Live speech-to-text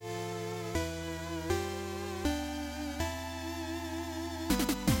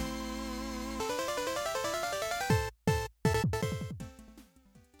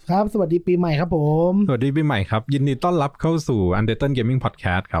ครับสวัสดีปีใหม่ครับผมสวัสดีปีใหม่ครับยินดีต้อนรับเข้าสู่ Untitled Gaming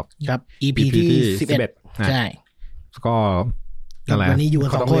Podcast ครับครับ EP ที่11ใช่ก็อะไรวันนี้อยู่กั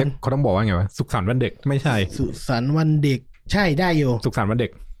น2คนเขาต้องบอกว่าไงวะสุขสันต์วันเด็กไม่ใช่สุขสันต์วันเด็กใช่ได้อยู่สุขสันต์วันเด็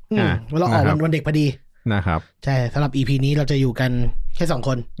กเราออกวันเด็กพอดีนะครับใช่สำหรับ EP นี้เราจะอยู่กันแค่2ค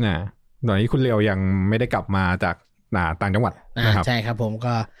นตอนนี้คุณเลียวยังไม่ได้กลับมาจากต่างจังหวัดนะครับใช่ครับผม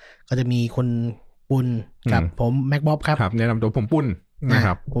ก็จะมีคุณปุณกับผมแม็กบ๊อบครับแนะนำตัวผมปุณนะค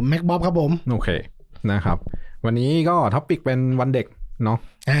รับผมแม็กบ๊อบครับผมโอเคนะครับวันนี้ก็ท็อปิกเป็นวันเด็กเนาะ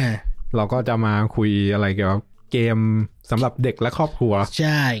เราก็จะมาคุยอะไรเกี่ยวกับเกมสำหรับเด็กและครอบครัวใ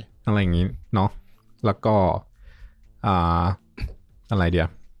ช่อะไรอย่างนี้เนาะแล้วก็อะไรเดียว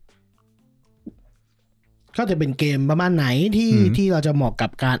ก็จะเป็นเกมประมาณไหนที่เราจะเหมาะกั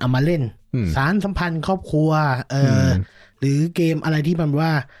บการเอามาเล่นสารสัมพันธ์ครอบครัวหรือเกมอะไรที่มันว่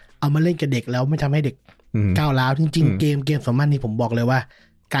าเอามาเล่นกับเด็กแล้วไม่ทำให้เด็กก้าวร้าวจริงๆเกมสมมันนี่ผมบอกเลยว่า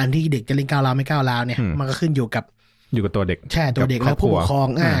การที่เด็กจะเล่นก้าวร้าวไม่ก้าวร้าวเนี่ยมันก็ขึ้นอยู่กับตัวเด็กใช่ตัวเด็กและผู้ปกครอง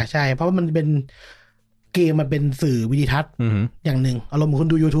ใช่เพราะว่ามันเป็นเกมมันเป็นสื่อวิดีทัศน์อย่างหนึ่งอารมณ์เหมือนคุณ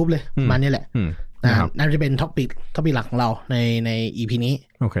ดู YouTube เลยมาเนี่ยแหละนั่นจะเป็นท็อปิกหลักของเราใน EP นี้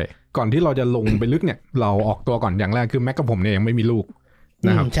โอเคก่อนที่เราจะลงไปลึกเนี่ยเราออกตัวก่อนอย่างแรกคือแม็กกับผมเนี่ยยังไม่มีลูก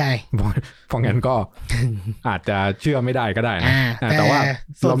นะครับใช่เพราะงั้นก็อาจจะเชื่อไม่ได้ก็ได้นะแต่ว่า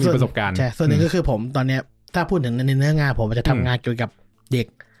เรามีประสบการณ์ใช่ส่วนหนึ่งก็คือผมตอนเนี้ยถ้าพูดถึงในเนื้องานผมจะทำงานเกี่ยวกับเด็ก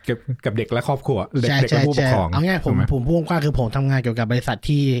กับเด็กและครอบครัวเด็กและผู้ปกครองเอาง่ายผมพูดกว้างคือผมทำงานเกี่ยวกับบริษัท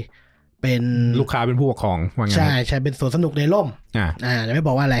ที่เป็นลูกค้าเป็นผู้ปกครองว่างั้นใช่เป็นสวนสนุกในร่มจะไม่บ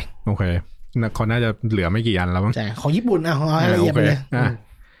อกว่าอะไรโอเคเขาน่าจะเหลือไม่กี่อันแล้วมั้งใช่ของญี่ปุ่นของอะไรอย่างเงี้ย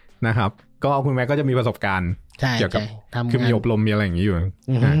นะครับก็คุณแม่ก็จะมีประสบการณ์เกี่ยวกับคือมีอบรมมีอะไรอย่างนี้อยู่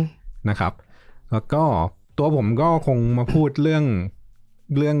นะครับแล้วก็ตัวผมก็คงมาพูดเรื่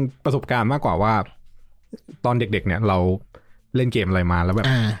องประสบการณ์มากกว่าว่าตอนเด็กๆเนี่ยเราเล่นเกมอะไรมาแล้วแบบ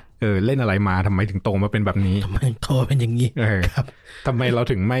เล่นอะไรมาทำไมถึงโตมาเป็นแบบนี้ทำไมโตเป็นอย่างนี้ครับทำไมเรา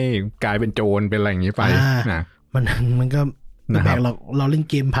ถึงไม่กลายเป็นโจรเป็นอะไรอย่างนี้ไปนะมันก็แปลกเราเล่น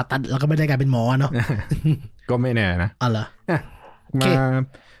เกมผ่าตัดเราก็ไม่ได้กลายเป็นหมอเนาะก็ไม่แน่นะเหรอม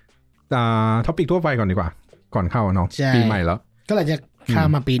าท็อปิกทั่วไปก่อนดีกว่าก่อนเข้าเนาะปีใหม่แล้วก็เลยจะข้าม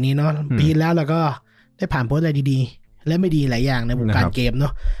มาปีนี้เนาะปีแล้วเราก็ได้ผ่านพ้นอะไรดีๆและไม่ดีหลายอย่างในวงการเกมเนา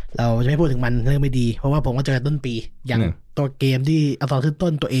ะเราจะไม่พูดถึงมันเรื่องไม่ดีเพราะว่าผมก็เจอต้นปีอย่างตัวเกมที่อักษรขึ้นต้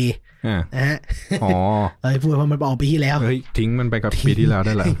นตัว A นะฮะเราพูดเพราะมันออกปีที่แล้วเฮ้ยทิ้งมันไปกับปีที่แล้วไ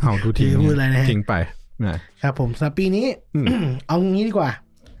ด้แหละเอาทุกทีทิ้งไปครับผมสำหรับปีนี้เอางี้ดีกว่า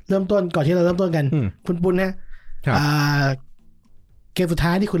เริ่มต้นก่อนที่เราเริ่มต้นกันคุณปุณนะเกมสุดท้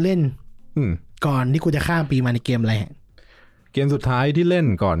ายที่คุณเล่นก่อนที่คุณจะข้ามปีมาในเกมอะไรเกมสุดท้ายที่เล่น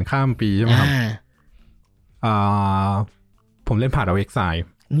ก่อนข้ามปีใช่ไหมครับผมเล่นผ่านเอาเอ็กไซน์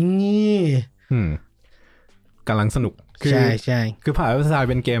นี่กำลังสนุกใช่ใช่คือผ่านเอาเอ็กไซน์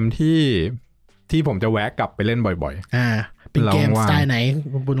เป็นเกมที่ผมจะแวะกลับไปเล่นบ่อยๆเป็นเกมสไตล์ไหน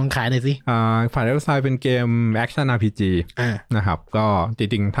คุณปุณลองขายหน่อยสิผ่านเอาเอ็กไซน์เป็นเกมแอคชั่น RPG นะครับก็จ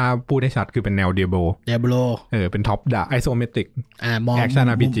ริงๆถ้าพูดให้ชัดคือเป็นแนวDiablo เป็นท็อปดาไอโซเมตริกแอคชั่น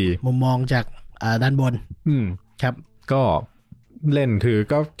RPG มุมมองจากด้านบนครับก็เล่นคือ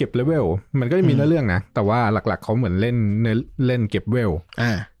ก็เก็บเลเวลมันก็จะมีเนื้อเรื่องนะแต่ว่าหลักๆเขาเหมือนเล่นเก็บเวล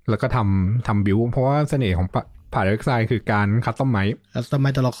แล้วก็ทำบิวเพราะว่าเสน่ห์ของผ่านเอ็กไซน์คือการคัสตอมไมซ์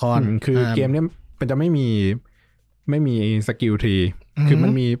ตัวละครคือเกมนี้มันจะไม่มีสกิลทรีคือมั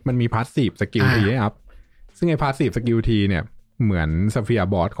นมีพาสซีฟสกิลทรีให้อัพซึ่งไอ้พาสซีฟสกิลทรีเนี่ยเหมือนสเฟียร์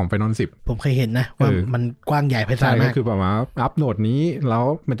บอร์ดของ Final 10ผมเคยเห็นนะว่ามันกว้างใหญ่ไพศาลมากก็คือแบบว่าอัพโหนดนี้แล้ว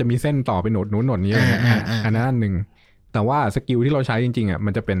มันจะมีเส้นต่อไปโหนดนู้นโหนดนี้อันนั้นอันนึงแต่ว่าสกิลที่เราใช้จริงๆมั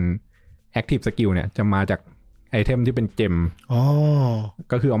นจะเป็น Active Skill เนี่ยจะมาจากไอเทมที่เป็นเจม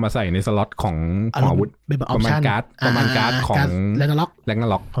ก็คือเอามาใส่ในสล็อตของอาวุธประมาณการ์ดของแรงนล็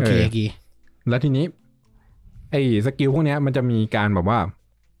อกโอเคแล้วทีนี้ไอสกิลพวกนี้มันจะมีการแบบว่า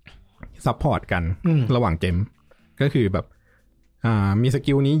ซัพพอร์ตกันระหว่างเจมก็คือแบบมีส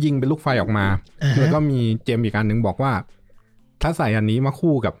กิลนี้ยิงเป็นลูกไฟออกมาแล้วก็มีเจมอีกอันนึงบอกว่าถ้าใส่อันนี้มา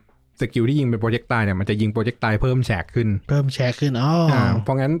คู่กับสกิลที่ยิงเป็นโปรเจกต์ไตล์เนี่ยมันจะยิงโปรเจกต์ไตล์เพิ่มแฉกขึ้นเพ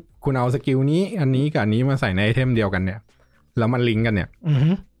ราะงั้นคุณเอาสกิลนี้อันนี้กับอันนี้มาใส่ในไอเทมเดียวกันเนี่ยแล้วมันลิงก์กันเนี่ย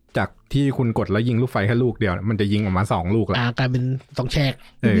จากที่คุณกดแล้วยิงลูกไฟแค่ลูกเดียวมันจะยิงออกมา2ลูกแล้วกลายเป็น2แฉก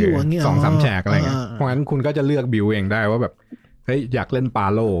2-3 แฉกอะไรเงี้ยเพราะงั้นคุณก็จะเลือกบิวเองได้ว่าแบบเฮ้ยอยากเล่นปา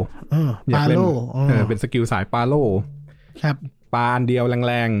โลอยากเล่นเป็นสกิลสายปาโลครับปาอันเดียว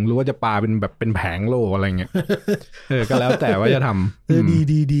แรงๆหรือว่าจะปาเป็นแบบเป็นแผงโลอะไรเงี้ยก็แล้วแต่ว่าจะทำ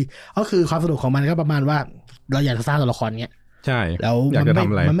ดีก็คือความสนุกของมันก็ประมาณว่าเราอยากจะสร้างตัวละครเงี้ยใช่แล้ว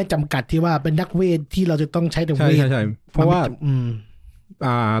มันไม่จำกัดที่ว่าเป็นนักเวทที่เราจะต้องใช้แต่เวทใช่เพราะว่า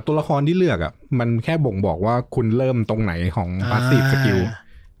ตัวละครที่เลือกมันแค่บ่งบอกว่าคุณเริ่มตรงไหนของพาสซีฟสกิล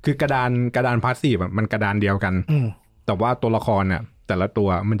คือกระดานพาสซีฟมันกระดานเดียวกันแต่ว่าตัวละครเนี่ยแต่ละตัว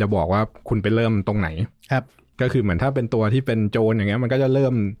มันจะบอกว่าคุณไปเริ่มตรงไหนครับก็คือเหมือนถ้าเป็นตัวที่เป็นโจรอย่างเงี้ยมันก็จะเริ่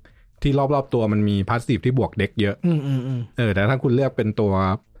มที่รอบๆตัวมันมีพาสซีฟที่บวกเด็กเยอะแต่ถ้าคุณเลือกเป็นตัว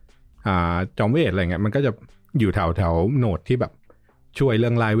จอมเวทอะไรเงี้ยมันก็จะอยู่แถวโหนดที่แบบช่วยเรื่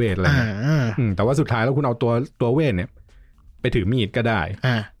องลายเวทอะไรแต่ว่าสุดท้ายแล้วคุณเอาตัวเวทเนี่ยไปถือมีดก็ได้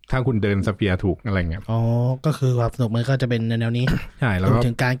ถ้าคุณเดินสเปียร์ถูกอะไรเงี้ยอ๋อก็คือความสนุกมันก็จะเป็นแนวนี้ใช่แล้วก็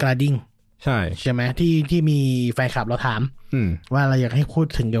ถึงการกราดดิ้งใช่ไหมที่มีแฟนคลับเราถามว่าเราอยากให้พูด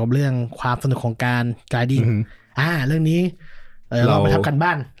ถึงเกี่ยวกับเรื่องความสนุกของการกราดดิ้งเรื่องนี้เราไปทำกันบ้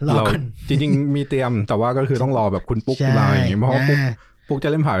านรอกันจริงๆมีเตรียมแต่ว่าก็คือต้องรอแบบคุณปุ๊กเราอย่างงี้เพราะปุ๊กจะ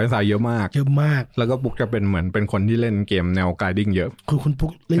เล่นผ่านภาษาเยอะมากแล้วก็ปุ๊กจะเป็นเหมือนเป็นคนที่เล่นเกมแนวกราดดิ้งเยอะคุณปุ๊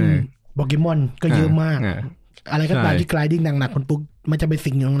กเล่นโปเกมอนก็เยอะมากอะไรก็ตามที่กราดดิ้งหนักๆคุณปุ๊กมันจะเป็น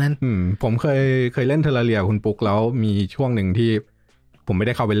สิ่งตรงนั้นผมเคยเล่นเทอร์เรียคุณปุ๊กแล้วมีช่วงหนึ่งที่ผมไม่ไ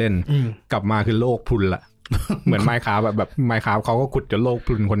ด้เข้าไปเล่นกลับมาคือโลกพรุนละเหมือนไมค์คราฟแบบไมค์คราฟเขาก็ขุดจนโลกพ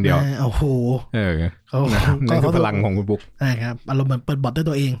รุนคนเดียวโอ้โหนั่นคือพลังของคุณปุ๊กใช่ครับอารมณ์เหมือนเปิดบอทด้วย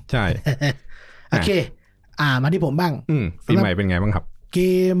ตัวเองใช่โอเคมาที่ผมบ้างปีใหม่เป็นไงบ้างครับเก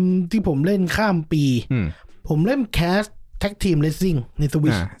มที่ผมเล่นข้ามปีผมเล่นแคสแท็กทีมเรซซิ่งในสวิ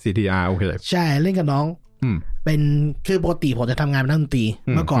ตช์ CTR โอเคใช่เล่นกับน้องเป็นคือปกติผมจะทำงานเป็นนักดนตรี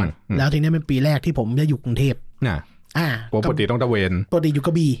เมื่อก่อนแล้วทีนี้เป็นปีแรกที่ผมจะอยู่กรุงเทพปกติต้องตะเวนปกติอยู่ก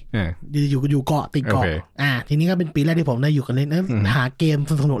ระบี่อยู่เกาะติดเกาะทีนี้ก็เป็นปีแรกที่ผมได้อยู่กันเล่นหาเกม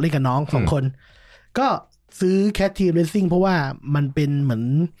สนุกเล่นกับน้อง2คนก็ซื้อแคสทีมเรซซิ่งเพราะว่ามันเป็นเหมือน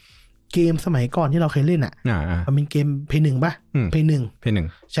เกมสมัยก่อนที่เราเคยเล่นมันเป็นเกมเพย์1ป่ะเพย์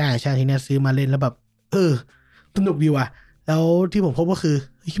1ใช่ทีนี้ซื้อมาเล่นแล้วแบบสนุกดีว่ะแล้วที่ผมพบก็คือ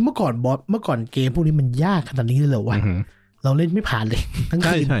เมื่อก่อนเกมพวกนี้มันยากขนาดนี้เลยเหรอวะเราเล่นไม่ผ่านเลยทั้ง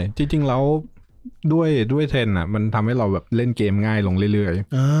คืนใช่จริงๆแล้วด้วยเทรนด์มันทำให้เราแบบเล่นเกมง่ายลงเรื่อย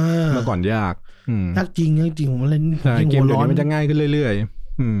ๆเมื่อก่อนยากจริงผมเล่นเกมเดี๋ยวนี้มันจะง่ายขึ้นเรื่อย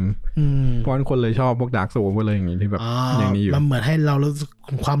ๆเพราะคนเลยชอบพวกดาร์กโซลอะไรอย่างงี้ที่แบบอย่างนี้อยู่มันเหมือนให้เรารู้สึก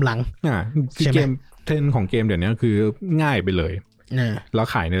ความหลังเกมเทรนด์ของเกมเดี๋ยวนี้คือง่ายไปเลยแล้ว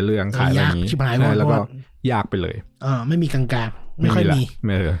ขายในเรื่องขายอะไรอย่างนี้แล้วก็ยากไปเลยไม่มีกลางๆไม่ค่อยมี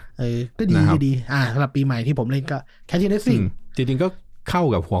ก็ดีสำหรับปีใหม่ที่ผมเล่นก็แคทเทนซิ่งจริงๆก็เข้า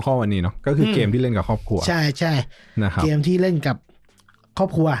กับหัวข้อวันนี้เนาะก็คือเกมที่เล่นกับครอบครัวใช่นะครับเกมที่เล่นกับครอบ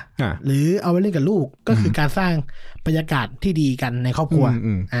ครัวหรือเอาไว้เล่นกับลูกก็คือการสร้างบรรยากาศที่ดีกันในครอบครัว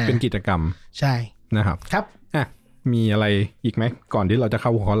เป็นกิจกรรมใช่นะครับครับมีอะไรอีกไหมก่อนที่เราจะเข้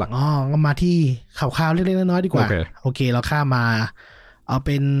าหัวข้อหลักก็มาที่ข่าวๆเล็กๆน้อยๆดีกว่าโอเคเราข้ามาเอาเ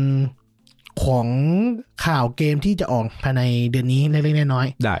ป็นของข่าวเกมที่จะออกภายในเดือนนี้เล็กๆน้อย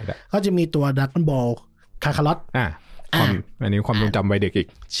ๆได้ก็จะมีตัว Dragon Ball Kakarot อันนี้ความทรงจำวัยเด็กอีก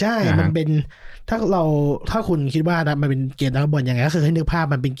ใช่มันเป็นถ้าคุณคิดว่ามันเป็นเกม Dragon Ball ยังไงก็คือให้นึกภาพ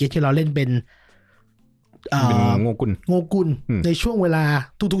มันเป็นเกมที่เราเล่นเป็นโงกุลในช่วงเวลา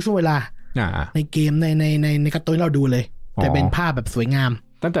ทุกๆช่วงเวลาในเกมในการ์ตูนเราดูเลยแต่เป็นภาพแบบสวยงาม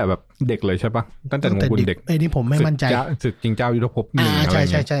ตั้งแต่แบบเด็กเลยใช่ปะตั้งแต่โงกุลเด็กนี่ผมไม่มั่นใจศึกจริงเจ้ายุทธภพใช่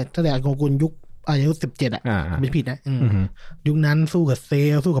ตั้งแต่โงกุลยุคอายุ17ไม่ผิดนะยุคนั้นสู้กับเซ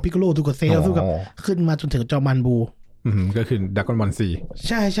ลสู้กับพิกโกโลสู้กับเซลสู้กับขึ้นมาจนถึงจอมันบูก็คือดราก้อนบอล4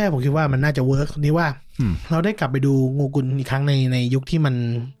ใช่ผมคิดว่ามันน่าจะเวิร์กนี่ว่าเราได้กลับไปดูโงกุลอีกครั้งในยุคที่มัน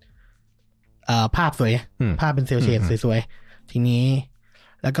ภาพสวยภาพเป็นเซลเชดสวยๆทีนี้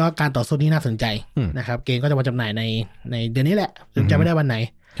แล้วก็การต่อสู้ที่น่าสนใจนะครับเกมก็จะมาจำหน่ายในเดือนนี้แหละจะไม่ได้วันไหน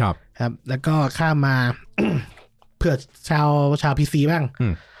ครับแล้วก็ข้ามมา เผื่อชาว PC บ้าง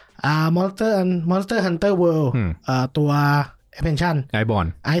Monster Hunter World ตัว expansion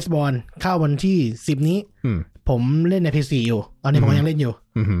Iceborne เข้าวันที่10นี้ผมเล่นใน PC อยู่ตอนนี้ผมยังเล่นอยู่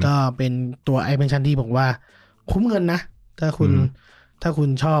ก็เป็นตัว expansion ที่ผมว่าคุ้มเงินนะถ้าคุณ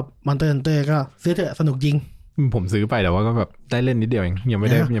ชอบ Monster Hunter ก็ซื้อเถอะสนุกจริงผมซื้อไปแต่ว่าก็แบบได้เล่นนิดเดียวเองยังไม่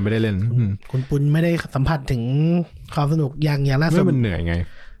ได้เล่นคุณปุณไม่ได้สัมผัสถึงความสนุกอย่างล่าสุดมันเหนื่อยไง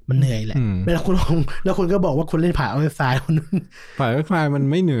มันเหนื่อยแหละแล้วคุณก็บอกว่าคุณเล่นผ่านเอาไฟล์คุณผ่านเอาไฟล์มัน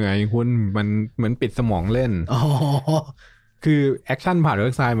ไม่เหนื่อยคุณมันเหมือนปิดสมองเล่นคือแอคชั่นผ่านเ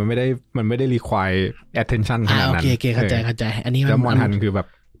ว็บไซต์มันไม่ได้รีควาย attention ขนาดนั้นโอเคเข้าใจอันนี้แล้วมอนทันคือแบบ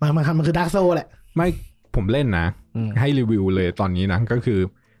มันคือ Dark Souls แหละไม่ผมเล่นนะให้รีวิวเลยตอนนี้นะก็คือ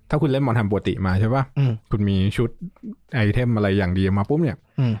ถ้าคุณเล่นมอนทันปกติมาใช่ป่ะคุณมีชุดไอเทมอะไรอย่างดีมาปุ๊บเนี่ย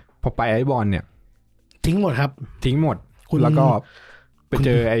พอไปไอบอลเนี่ยทิ้งหมดครับทิ้งหมดแล้วก็ไปเจ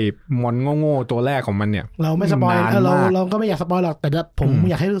อไอ้มอนโง่ๆตัวแรกของมันเนี่ยเราไม่สปอยเราก็ไม่อยากสปอยหรอกแต่ผม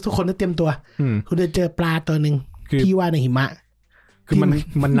อยากให้ทุกคนได้เตรียมตัวคุณจะเจอปลาตัวนึงที่ว่ายในหิมะคือ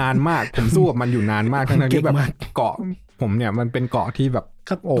มันนานมากผมสู้กับมันอยู่นานมากทั้งที่แบบเกาะผมเนี่ยมันเป็นเกาะที่แบบ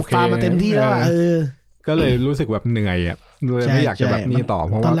โอเคฟาร์มมาเต็มที่แล้วก็เลยรู้สึกแบบเหนื่อยอ่ะ เลยไม่อยากจะแบบนี้ต่อเ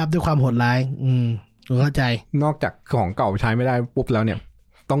พราะว่าต้อนรับด้วยความโหดร้ายเข้าใจนอกจากของเก่าใช้ไม่ได้ปุ๊บแล้วเนี่ย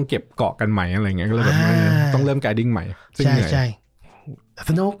ต้องเก็บเกาะกันใหม่อะไรเงี้ยก็เลยแบบต้องเริ่มไกด์ดิ้งใหม่ใช่ใช่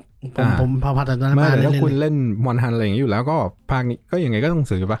สนุกผมพอพัฒนามาแล้วถ้าคุณเล่นมอนฮันอะไรอย่างนี้อยู่แล้วก็ภาคนี้ก็ยังไงก็ต้อง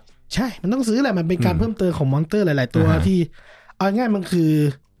ซื้อปะใช่มันต้องซื้อแหละมันเป็นการเพิ่มเติมของมอนสเตอร์หลายๆตัวที่เอาง่ายมันคือ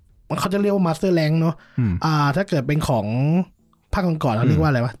เขาจะเรียกว่ามาสเตอร์แรงเนาะถ้าเกิดเป็นของภาคก่อนเราเรียกว่า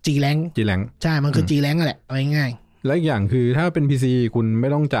อะไรวะ G rank ใช่มันคือ G rank นั่นแหละเอาง่ายๆและอีกอย่างคือถ้าเป็น PC คุณไม่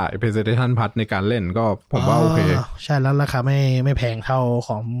ต้องจ่าย PlayStation Plus ในการเล่นก็ผมว่าโอเคใช่แล้วราคาไม่แพงเท่าข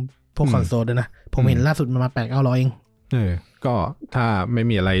องพวกคอนโซลด้วยนะผมเห็นล่าสุดมันมา 8-900 เองก็ถ้าไม่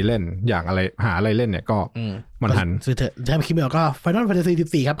มีอะไรเล่นอยากอะไรหาอะไรเล่นเนี่ยก็มันหันซื้อเถอะถ้าไม่คิดไม่ออกก็ Final Fantasy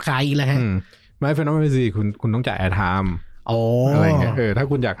 14ครับขายอีกแล้วฮะไม่ Final Fantasy คุณต้องจ่าย Air Time อะไรเงี้ยถ้า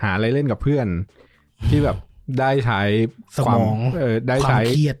คุณอยากหาอะไรเล่นกับเพื่อนที่แบบได้ใช้ความได้ใช้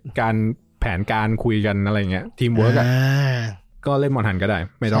การแผนการคุยกันอะไรเงี้ยทีมเวิร์กก็เล่นมอนหันก็ได้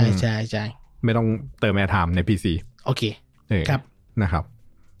ไม่ต้องใช่ไม่ต้องเติม Air Time ใน PC โอเคครับนะครับ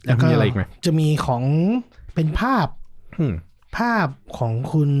แล้วก็มีอะไรอีกไหมจะมีของเป็นภาพของ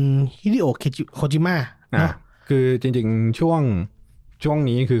คุณฮิเดโอะโคจิมะเนาะคือจริงๆช่วง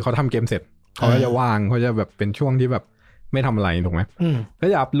นี้คือเขาทำเกมเสร็จเขาก็จะว่างเขาจะแบบเป็นช่วงที่แบบไม่ทำอะไรถูกไหมก็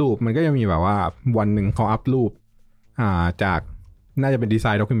จะอัพรูปมันก็จะมีแบบว่าวันหนึ่งเขาอัพรูปจากน่าจะเป็นดีไซ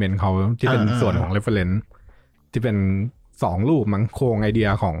น์ด็อกิเมนต์เขาที่เป็นส่วนของ reference ที่เป็น2รูปมั้งโครงไอเดีย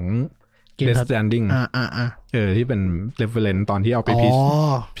ของ Death Stranding ที่เป็น reference ตอนที่เอาไป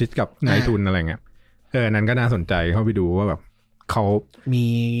พิชกับนายทุนอะไรเงี้ยนั้นก็น่าสนใจเข้าไปดูว่าแบบเขามี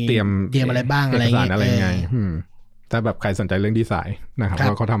เตรียมอะไรบ้างอะไรไงถ้าแบบใครสนใจเรื่องดีไซน์นะครับ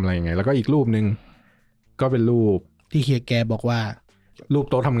ว่าเขาทำอะไรยังไงแล้วก็อีกรูปนึงก็เป็นรูปที่เฮียแกบอกว่ารูป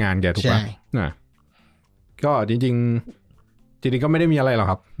โต๊ะทำงานแกถูกป่ะก็จริงก็ไม่ได้มีอะไรหรอก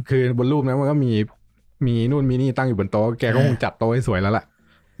ครับคือบนรูปนั้นมันก็มีนู่นมีนี่ตั้งอยู่บนโต๊ะแกก็คงจัดโต๊ะให้สวยแล้วล่ะ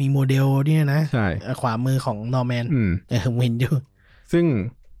มีโมเดลเนี่ยนะใช่ขวามือของนอร์แมนผมเห็นอยู่ซึ่ง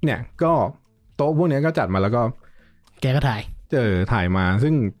เนี่ยก็โต๊ะพวกนี้ก็จัดมาแล้วก็แกก็ถ่ายมา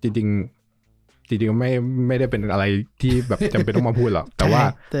ซึ่งจริงก็ไม่ได้เป็นอะไรที่แบบจำเป็นต้องมาพูดหรอกแต่ว่า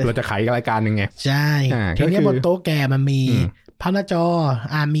เราจะขายรายการนึงไงใช่ทีนี้บนโต๊ะแกมันมีภาพหน้าจอ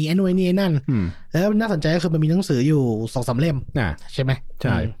มีไอ้นู่นนี่นั่นแล้วน่าสนใจก็คือมันมีหนังสืออยู่ 2-3 เล่มใช่ไหมใ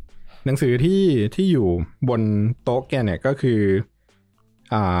ช่หนังสือที่อยู่บนโต๊ะแกเนี่ยก็คือ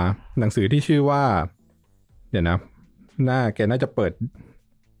หนังสือที่ชื่อว่าเดี๋ยวนะแกน่าจะเปิด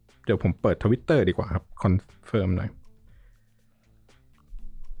เดี๋ยวผมเปิด Twitter ดีกว่าครับคอนเฟิร์มหน่อย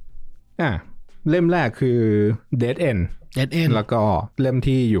เล่มแรกคือ Dead End แล้วก็เล่ม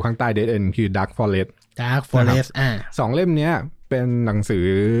ที่อยู่ข้างใต้ Dead End คือ Dark Forest สองเล่มเนี้ยเป็นหนังสือ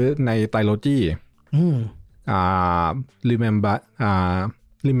ในไทรโลจี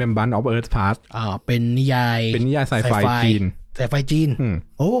Remembrance of Earth's Past เป็นนิยายไซไฟจีน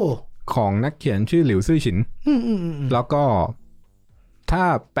โอ้ของนักเขียนชื่อหลิวซื่อฉินแล้วก็ถ้า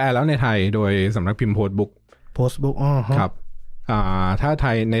แปลแล้วในไทยโดยสำนักพิมพ์โพสต์บุ๊กครับถ้า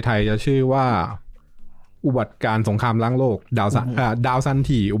ในไทยจะชื่อว่าอุบัติการสงครามล้างโลกดาวซัน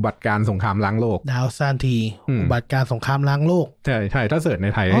ทีอุบัติการสงครามล้างโลกดาวซันทีอุบัติการสงครามล้างโลกใช่ถ้าเสิร์ชใน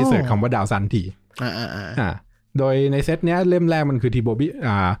ไทยให้เสิร์ชคำว่าดาวซันทีโดยในเซตเนี้ยเล่มแรกมันคือทีโบอ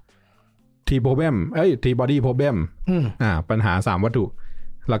ดี้โพเบมปัญหา3วัตถุ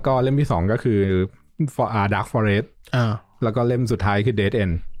แล้วก็เล่มที่2ก็คือDark Forest แล้วก็เล่มสุดท้ายคือ Dead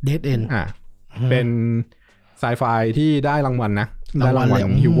End เป็นไซไฟที่ได้รางวัลนะได้รางวัล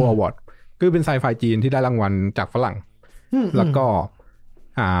ฮิวโวอวอร์ดคือเป็นไซไฟจีนที่ได้รางวัลจากฝรั่งแล้วก็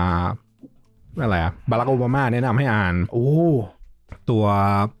อะไรบารักโอบามาแนะนำให้อ่านตัว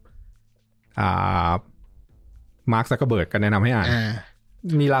มาร์ค ซักเคอร์เบิร์กก็แนะนำให้อ่าน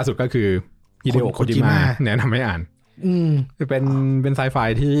นี่ล่าสุดก็คือฮิเดโอะโคจิมะแนะนำให้อ่านเป็นไซไฟ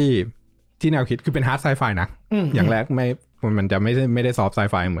ที่แนวคิดคือเป็นฮาร์ดไซไฟนะอย่างแรกมันจะไม่ได้ซอฟต์ไซ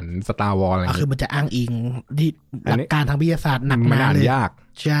ไฟเหมือน Star Wars อะไรคือมันจะอ้างอิงที่หลักการทางวิทยาศาสตร์หนักมากเลยอ่านยาก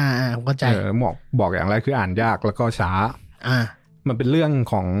ใช่เข้าใจบอกอย่างแรกคืออ่านยากแล้วก็ช้ามันเป็นเรื่อง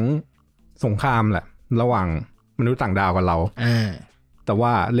ของสงครามแหละระหว่างมนุษย์ต่างดาวกับเราแต่ว่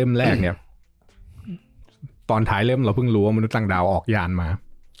าเล่มแรกเนี่ยตอนท้ายเล่มเราเพิ่งรู้ว่ามนุษย์ต่างดาวออกยานมา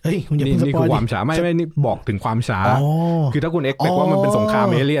เฮ้ยคุณอย่าเพิ่งสปอยนี่คือความช้าไม่นี่บอกถึงความช้าคือถ้าคุณเอ็กซ์เพคว่ามันเป็นสงคราม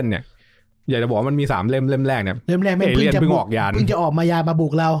เอเลี่ยนเนี่ยอยากจะบอกว่ามันมี3เล่มแรกเนี่ยเล่มแรกไม่เพิ่งออกยานเพิ่งจะออกมายามาบุ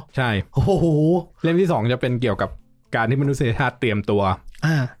กเราใช่โอ้โหเล่มที่2จะเป็นเกี่ยวกับการที่มนุษยชาติเตรียมตัว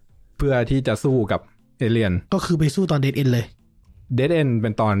เพื่อที่จะสู้กับเอเลี่ยนก็คือไปสู้ตอน Dead End เลย Dead End เป็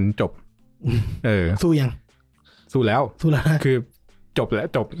นตอนจบสู้ยังสู้แล้วคือจ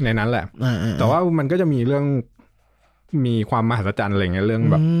บในนั้นแหละแต่ว่ามันก็จะมีเรื่อง มีความมหัศจรรย์อะไรเงี้ยเรื่อง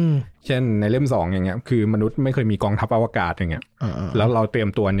แบบเช่นในเล่ม2อย่างเงี้ยคือมนุษย์ไม่เคยมีกองทัพอวกาศอย่างเงี้ยแล้วเราเตรียม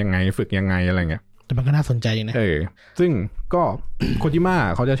ตัวยังไงฝึกยังไงอะไรเงี้ยแต่มันก็น่าสนใจนะซึ่งก็โคจิมะ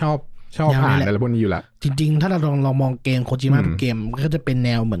เขาจะชอบอ่านอะไรพวกนี้อยู่ละจริงๆถ้าเราลองมองเกมโคจิมะทุกเกมก็จะเป็นแน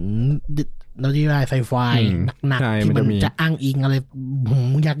วเหมือนเราที่ว่าไซไฟหนักๆที่มันจะอ้างอิงอะไร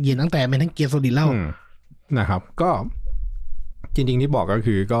อยากเย็นตั้งแต่เป็นทั้งเกมโซลิดเล่านะครับก็จริงๆที่บอกก็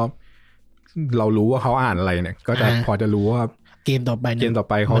คือก็เรารู้ว่าเขาอ่านอะไรเนี่ยก็จะพอจะรู้ว่าเกมต่อไ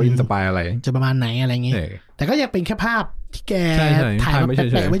ปเขาอินสปายอะไรจะประมาณไหนอะไรเงี้ยแต่ก็ยังเป็นแค่ภาพที่แกถ่ายมา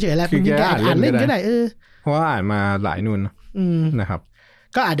แปะไม่เฉยแล้วคือแกอ่านเล่นก็ได้เพราะว่าอ่านมาหลายนู่นนะครับ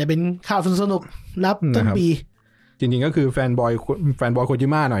ก็อาจจะเป็นข่าวสนุกรับต้นปีจริงๆก็คือแฟนบอยโคจิ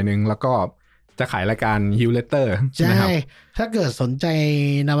มะหน่อยนึงแล้วก็จะขายรายการฮิวเลเตอร์ใช่ถ้าเกิดสนใจ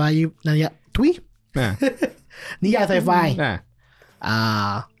นายทุยนิยายไซไฟ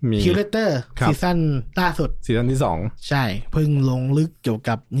ฮิวเลเตอร์ซีซั่นล่าสุดซีซั่นที่2ใช่เพิ่งลงลึกเกี่ยว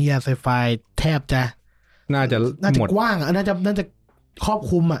กับนิยายไซไฟแทบจะน่าจะกว้างน่าจะครอบ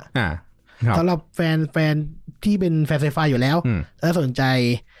คลุมสำหรับแฟนที่เป็นแฟนไซไฟอยู่แล้วแล้วสนใจ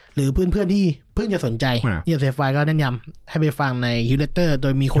หรือเพื่อนๆที่เพิ่งจะสนใจนิยายไซไฟก็แนะนำให้ไปฟังในฮิวเลเตอร์โด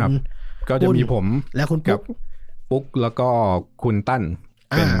ยมีคนก็จะมีผมและคุณปุ๊กแล้วก็คุณตั้น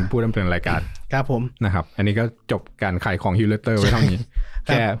เป็นผู้ดำเนินรายการครับผมนะครับอันนี้ก็จบการขายของฮิวเลเตอร์ไว้เท่านี้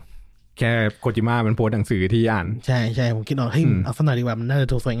แค่โคจิมะมันโพสหนังสือที่อ่านใช่ผมคิดเฮ้ยเอาสักหน่อยดีกว่ามันน่าจะ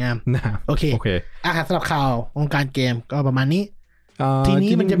ถูกสวยงามโอเคสำหรับข่าววงการเกมก็ประมาณนี้ที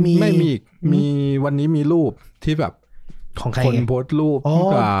นี้มันจะมีวันนี้มีรูปที่แบบของใครคนโพสรูป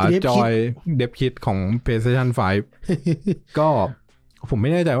จอยเดฟคิดของ PlayStation 5 ก็ผมไม่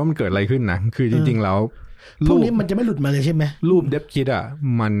แน่ใจว่ามันเกิดอะไรขึ้นนะคือจริงๆแล้วพวกนี้มันจะไม่หลุดมาเลยใช่ไหมรูปเดฟคิด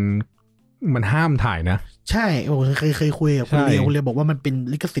มันห้ามถ่ายนะใช่โอ้เคยคุยกับคุณเลียวบอกว่ามันเป็น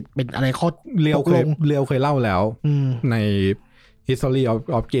ลิขสิทธิ์เป็นอะไรข้อเลียวเคยเล่าแล้วใน History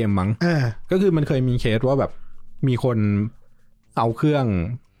of Game มั้งก็คือมันเคยมีเคสว่าแบบมีคนเอาเครื่อง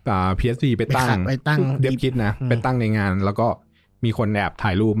PSP ไปตั้งเดฟคิดนะไปตั้งในงานแล้วก็มีคนแอบถ่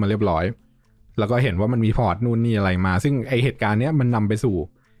ายรูปมาเรียบร้อยแล้วก็เห็นว่ามันมีพอร์ตนู่นนี่อะไรมาซึ่งไอเหตุการณ์เนี้ยมันนำไปสู่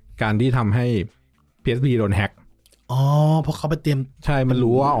การที่ทำให้ PSP โดนแฮ็กเพราะเขาไปเตรียมใช่มัน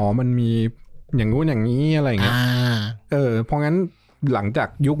รู้ว่ามันมีอย่างงู้นอย่างนี้อะไรเงี้ยเพราะงั้นหลังจาก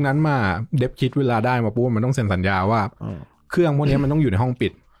ยุคนั้นมาเดฟคิดเวลาได้มาปุ๊บมันต้องเซ็นสัญญาว่าเครื่องพวกนี้มันต้องอยู่ในห้องปิ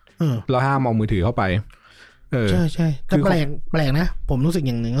ดแล้วห้ามเอามือถือเข้าไปใช่แต่แปลกนะผมรู้สึกอ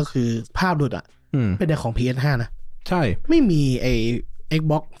ย่างหนึ่งก็คือภาพหลุดเป็นแต่ของ PS5 นะใช่ไม่มีไอ้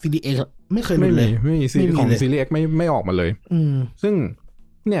Xbox Series X ไม่เคยหลุดเลยไม่มีของ Series X ไม่ออกมาเลยซึ่ง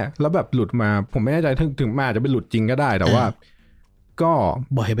เนี่ยแล้วแบบหลุดมาผมไม่แน่ใจถึงมาอาจจะเป็นหลุดจริงก็ได้แต่ว่าก็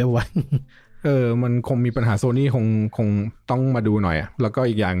บ่อยไปวะมันคงมีปัญหาโซนี่คงต้องมาดูหน่อยแล้วก็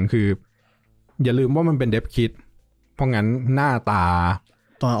อีกอย่างคืออย่าลืมว่ามันเป็นเดฟคิดเพราะงั้นหน้าตา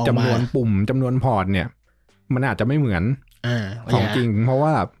จำนวนปุ่มจำนวนพอร์ตเนี่ยมันอาจจะไม่เหมือนของจริงเพราะว่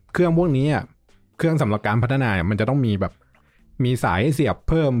าเครื่องพวกนี้เครื่องสำหรับการพัฒนามันจะต้องมีแบบมีสายให้เสียบ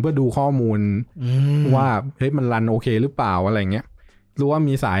เพิ่มเพื่อดูข้อมูลว่าเฮ้ยมันรันโอเคหรือเปล่าอะไรเงี้ยรู้ว่า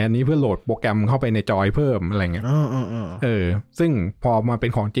มีสายอันนี้เพื่อโหลดโปรแกรมเข้าไปในจอยเพิ่มอะไรเงี้ยซึ่งพอมาเป็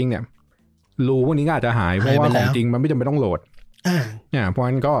นของจริงเนี่ยรูพวกนี้ก็อาจจะหายเพราะว่าของจริงมันไม่จำเป็นต้องโหลดเพราะ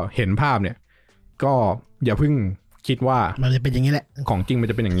งั้นก็เห็นภาพเนี่ยก็อย่าเพิ่งคิดว่ามันจะเป็นอย่างนี้แหละของจริงมัน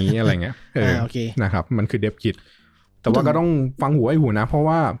จะเป็นอย่างนี้อะไรเงี้ยนะครับมันคือเดฟคิดแต่ว่าก็ต้องฟังหูไอ้หูนะเพราะ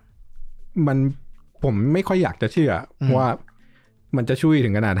ว่าผมไม่ค่อยอยากจะเชื่อว่ามันจะช่วยถึ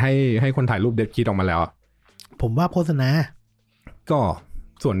งขนาดให้คนถ่ายรูปเดฟคิดออกมาแล้วผมว่าโฆษณาก็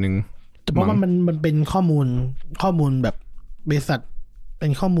ส่วนหนึ่งเพราะว่ามันเป็นข้อมูลแบบบริษัทเป็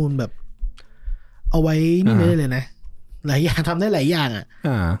นข้อมูลแบบเอาไว้นี่เลยนะหลายอย่างทำได้หลายอย่าง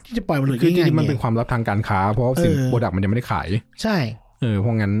ที่จะปล่อยมันหลุดง่ายๆคือมันเป็นความลับทางการค้าเพราะสินโปรดักต์มันยังไม่ได้ขายใช่เพร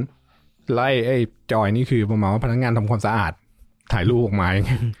าะงั้นไอ้จอยนี่คือประมาณว่าพนักงานทำความสะอาดถ่ายรูปออกมา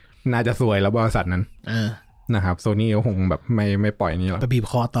น่าจะสวยแล้วบริษัทนั้นนะครับโซนี่ก็คงแบบไม่ปล่อยนี่หรอกไปบีบ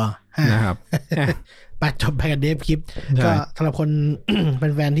คอต่อนะครับไปจบไปกับเดฟคลิปก็สำหรับคน เป็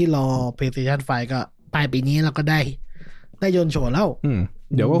นแฟนที่รอ PlayStation 5 ก็ปลายปีนี้เราก็ได้โยนโชว์แล้ว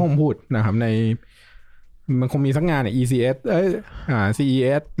เดี๋ยวก็คงพูดนะครับในมันคงมีสักงานเนี่ย ECS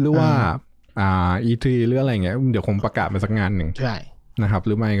CES หรือว่าE3 หรืออะไรเงี้ยเดี๋ยวคงประกาศมาสักงานหนึ่งใช่นะครับห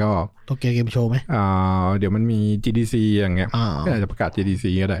รือไม่ก็โตเกียวเกมโชว์ไหมเดี๋ยวมันมี GDC อย่างเงี้ยก็อาจจะประกาศ GDC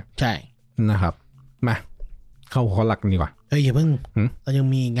ก็ได้ใช่นะครับมาเข้าหัวข้อหลักดีกว่าอย่าเพิ่งเรายัง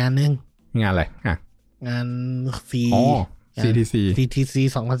มีงานนึงงานอะไรงาน CTC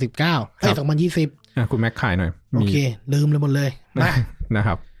 2019 2020คุณแม็กขายหน่อยโอเคลืมเลยหมดเลยนะค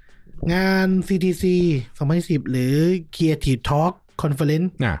รับงาน CTC 2020หรือ Creative Talk Conference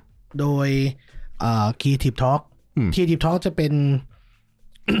โดยCreative Talk Creative Talk จะเป็น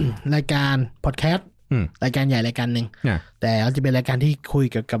รายการพอดแคสต์รายการใหญ่รายการหนึ่งแต่จะเป็นรายการที่คุย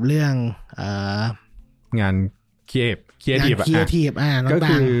เกี่ยวกับเรื่องงานครีเอทีฟก็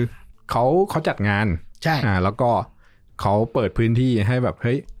คือเขาจัดงานใช่แล้วก็เขาเปิดพื้นที่ให้แบบเ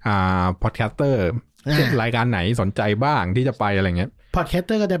ฮ้ยพอดแคสเตอร์รายการไหนสนใจบ้างที่จะไปอะไรเงี้ยพอดแคสเ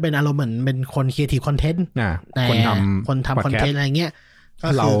ตอร์ก็จะเป็นอารมณ์เหมือนเป็นคนครีเอทีฟคอนเทนต์คนทำคอนเทนต์อะไรเงี้ย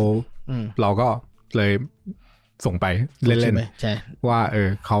เราก็เลยส่งไปเล่นๆว่า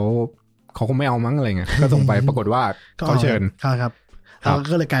เขาคงไม่เอามั้งอะไรเงี้ยก็ส่งไปปรากฏว่าเขาเชิญครับเรา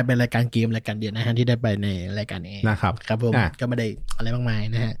ก็เลยกลายเป็นรายการเกมรายการเดียวนะฮะที่ได้ไปในรายการนี้นะครับครับผมก็ไม่ได้อะไรมากมาย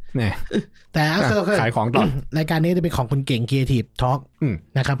นะฮะแต่ขายของต่อรายการนี้จะเป็นของคุณเก่ง Creative Talk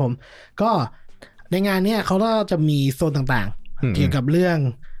นะครับผมก็ในงานเนี้ยเขาก็จะมีโซนต่างๆเกี่ยวกับเรื่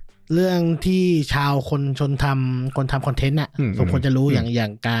องที่ชาวคนทำคอนเทนต์น่ะสมควรจะรู้อย่า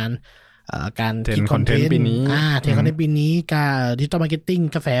งการคิดคอนเทนต์ปีนี้เทรนด์คอนเทนต์ปีนี้การดิจิตอลมาร์เก็ตติ้ง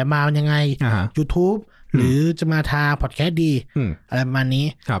กระแสมายังไง YouTube หรือจะมาทางพอดแคสต์ดีอะไรประมาณนี้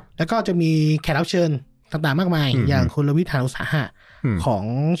แล้วก็จะมีแขกรับเชิญต่างๆมากมายอย่างคุณรวิทย์ หาญอุตสาหะของ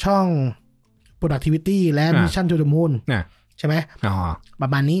ช่อง Productivity และ Mission to the Moon ใช่ไหมปร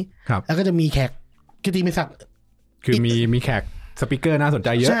ะมาณนี้แล้วก็จะมีแขกกิติมศักดิ์คือมีแขกสปีกเกอร์น่าสนใจ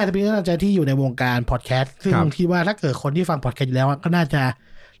เยอะใช่สปีกเกอร์น่าสนใจที่อยู่ในวงการพอดแคสต์ซึ่งคิดว่าถ้าเกิดคนที่ฟังพอดแคสต์อยู่แล้วก็น่าจะ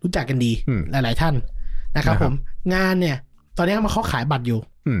รู้จักกันดีหลายๆท่านนะครับผมงานเนี่ยตอนนี้เขาขายบัตรอยู่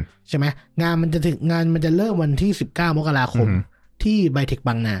ใช่ไหมงานมันจะเริ่มวันที่19 มกราคมที่ไบเทคบ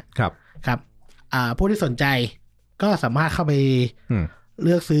างนาครับผู้ที่สนใจก็สามารถเข้าไปเ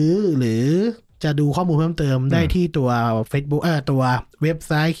ลือกซื้อหรือจะดูข้อมูลเพิ่มเติมได้ที่ตัว Facebook ตัวเว็บไ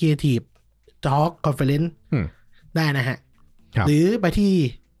ซต์ Creative Talk Conference ได้นะฮะหรือไปที่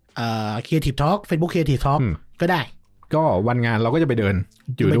Creative Talk Facebook Creative Talk ก็ได้ก็วันงานเราก็จะไปเดิน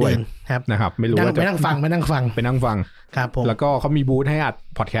อยู่ด้วยนะครับไม่รู้ว่าไปนั่งฟังครับผมแล้วก็เขามีบูธให้อัด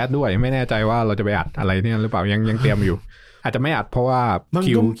พอดแคสต์ด้วยไม่แน่ใจว่าเราจะไปอัดอะไรเนี่ยหรือเปล่ายังเตรียมอยู่อาจจะไม่อัดเพราะว่า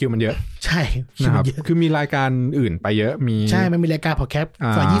คิวมันเยอะใช่นะครับคือมีรายการอื่นไปเยอะใช่มันมีรายการพอดแคสต์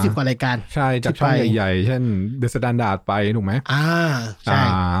กว่า20 กว่ารายการใช่จากช่องใหญ่ๆเช่น The Standard ไปถูกไหมใช่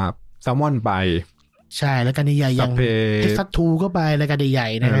Salmon ไปใช่แล้วกันใหญ่ๆอย่างS2 ก็ไปรายการใหญ่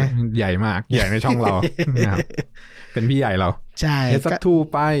ๆนะฮะใหญ่มากใหญ่ในช่องเรานะครับเป็นพี่ใหญ่เราใช่S2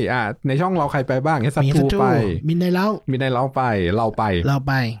 ไปในช่องเราใครไปบ้าง S2 ไปมินได้เราไป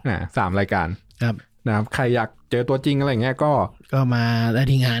3รายการครับนะครับใครอยากเจอตัวจริงอะไรเงี้ยก็มาได้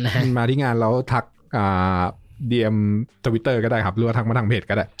ที่งานนะฮะมาที่งานแล้วทักDM Twitter ก็ได้ครับหรือว่าทักมาทางเพจ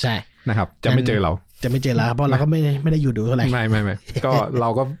ก็ได้ใช่นะครับจะไม่เจอเราเพราะเราก็ไม่ได้อยู่ดูเท่าไหร่ไม่ก็เร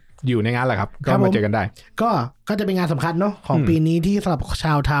าก็อยู่ในงานแหละครับก็มาเจอกันได้ก็จะเป็นงานสำคัญเนาะของปีนี้ที่สำหรับช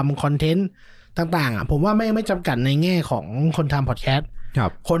าวทำคอนเทนต์ต่างๆผมว่าไม่จำกัดในแง่ของคนทำพอดแคสต์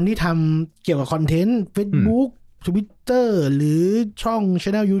คนที่ทำเกี่ยวกับคอนเทนต์ Facebook Twitter หรือช่อง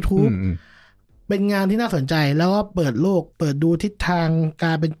Channel YouTube เป็นงานที่น่าสนใจแล้วก็เปิดโลกเปิดดูทิศทางก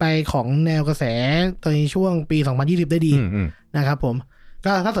ารเป็นไปของแนวกระแสในช่วงปี2020ได้ดีนะครับผม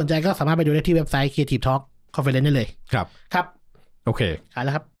ก็ถ้าสนใจก็สามารถไปดูได้ที่เว็บไซต์ Creative Talk Conference ได้เลยครับโอเคขายแ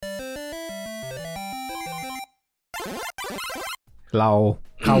ล้วครับเรา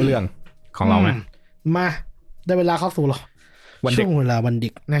เข้าเรื่องของเราไหมมาได้เวลาเข้าสู่ช่วงเวลาวันเด็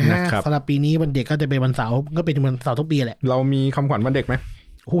กนะฮะสำหรับปีนี้วันเด็กก็จะเป็นวันเสาร์ก็เป็นวันเสาร์ทุกปีแหละเรามีคำขวัญวันเด็กไหม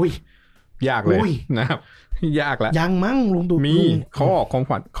ยากเลยนะครับยากแล้วยังมั้งลุงตู่มีเขาออกความ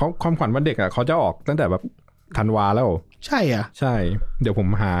ขวัญวันเด็กเขาจะออกตั้งแต่แบบธันวาแล้วใช่อ่ะใช่เดี๋ยวผ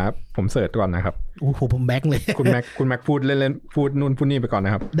มเสิร์ชก่อนนะครับโอ้โหผมแบ็คเลยคุณแม็กพูดเล่นๆพูดนู่นพูดนี่ไปก่อนน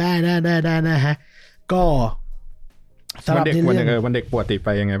ะครับได้นะฮะก็วันเด็กวันเด็กปกติไป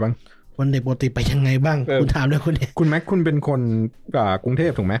ยังไงบ้างวันเด็กปกติไปยังไงบ้างคุณถามด้วยคุณแม็กคุณเป็นคนกรุงเท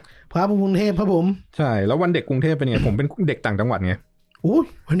พถูกไหมครับกรุงเทพครับผมใช่แล้ววันเด็กกรุงเทพเป็นไงผมเป็นเด็กต่างจังหวัดไง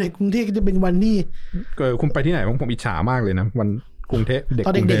วันเด็กกรุงเทพก็จะเป็นวันที่คุณไปที่ไหนผมอิจฉามากเลยนะวันกรุงเทพเด็กต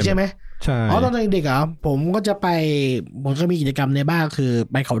อนเด็กๆใช่ไหมใช่ตอนเด็กๆผมก็จะไปผมก็มีกิจกรรมในบ้านคือ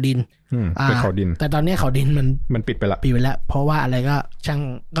ไปเขาดินไปเขาดินแต่ตอนนี้เขาดินมันปิดไปแล้วเพราะว่าอะไรก็ช่าง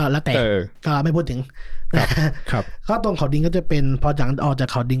ก็แล้วแต่ก็ไม่พูดถึงครับก็ตรงเขาดินก็จะเป็นพอจากออกจาก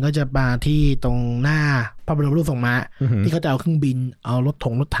เขาดินก็จะมาที่ตรงหน้าพระบรมรูปทรงม้าที่เขาจะเอาเครื่องบินเอารถ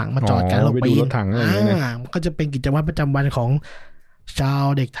ถังมาจอดกันลงไปรถถังก็จะเป็นกิจวัตรประจำวันของชาว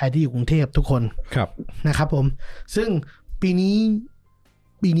เด็กไทยที่อยู่กรุงเทพทุกคนนะครับผมซึ่งปีนี้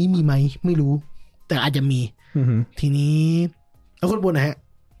มีไหมไม่รู้แต่อาจจะมีทีนี้แล้วคุณบุญนะฮะ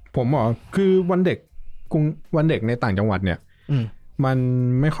ผมคือวันเด็กในต่างจังหวัดเนี่ยมัน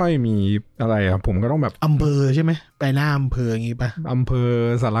ไม่ค่อยมีอะไรผมก็ต้องแบบอำเภอใช่ไหมไปหน้าอำเภออย่างงี้ป่ะอำเภอ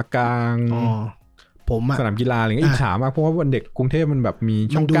สารกลาง ผมอะสนามกีฬาอะไรเงี้ยอิจฉามากเพราะว่าวันเด็กกรุงเทพมันแบบมี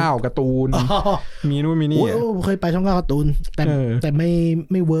ช่อง9การ์ตูนมีนู่นมีนี่เคยไปช่อง9การ์ตูนแต่ไ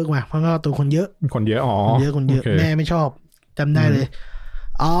ม่เวิร์กว่ะเพราะว่าตัวคนเยอะอ๋อคนเยอะแม่ไม่ชอบจำได้เลย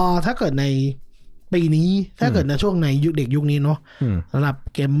ถ้าเกิดในปีนี้ถ้าเกิดในช่วงในเด็กยุคนี้เนาะสำหรับ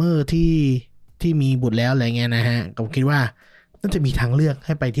เกมเมอร์ที่มีบุตรแล้วอะไรเงี้ยนะฮะผมคิดว่าน่าจะมีทางเลือกใ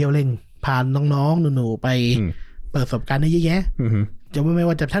ห้ไปเที่ยวเล่นพาน้องๆหนูๆไปเปิดประสบการณ์ได้เยอะแยะจะไม่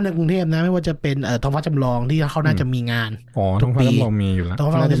ว่าจะท่านในกรุงเทพนะไม่ว่าจะเป็นท้องฟ้าจำลองที่เขาน่าจะมีงานท้องฟ้าจำลองมีอยู่แล้วท้อง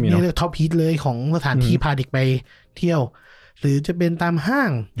ฟ้าจะมีท็อปฮิตเลยของสถานที่พาเด็กไปเที่ยวหรือจะเป็นตามห้า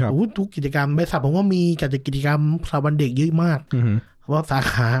งทุกกิจกรรมบริษัทผมว่ามีจัดกิจกรรมสำหรับวันเด็กเยอะมากเพราะว่าสา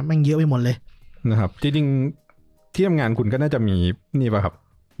ขาแม่งเยอะไปหมดเลยนะครับจริงๆที่ทำงานคุณก็น่าจะมีนี่ป่ะครับ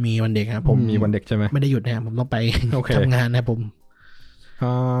มีวันเด็กครับผมมีวันเด็กใช่ไหมไม่ได้หยุดนะผมต้องไปทำงานนะผม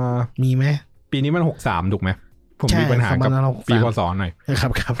มีไหมปีนี้มัน63ถูกไหมผมมีปัญหากับปีพ.ศ.หน่อยครั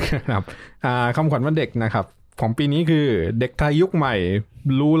บคำขวัญวันเด็กนะครับของปีนี้คือเด็กไทยยุคใหม่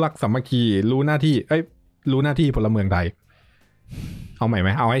รู้รักสามัคคีรู้หน้าที่พลเมืองไทยเอาใหม่ไหม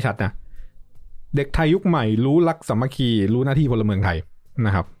เอาให้ชัดนะเด็กไทยยุคใหม่รู้รักสามัคคีรู้หน้าที่พลเมืองไทยน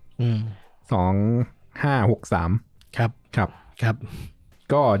ะครับ2563ครับ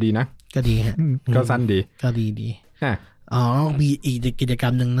ก็ดีนะก็ดีฮะก็สั้นดีก็ดีมีอีกกิจกร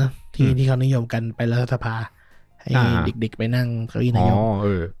รมหนึ่งนะที่เขานิยมกันไปรัฐสภาให้เด็กๆไปนั่งเก้าอี้นายก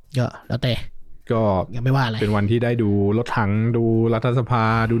ก็แล้วแต่ก็ยังไม่ว่าอะไรเป็นวันที่ได้ดูรถถังดูรัฐสภา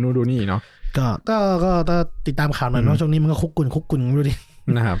ดูนู่นดูนี่เนาะก็ติดตามข่าวหน่อยเนาะช่วงนี้มันก็คุกกุ่นดูดิ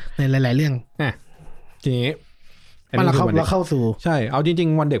นะครับในหลายๆเรื่องทีนี้เราเข้าสู่ใช่เอาจริง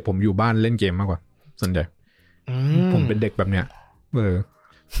ๆวันเด็กผมอยู่บ้านเล่นเกมมากกว่าส่วนใหญ่ผมเป็นเด็กแบบเนี้ย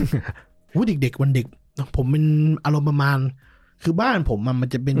เด็กวันเด็กผมเป็นอารมณ์ประมาณคือบ้านผมมัน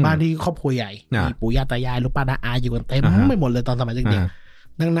จะเป็นบ้านที่ครอบครัวใหญ่มีปู่ย่าตายายลูกป้าน้าอาอยู่กันเต็มไม่หมดเลยตอนสมัยเด็ก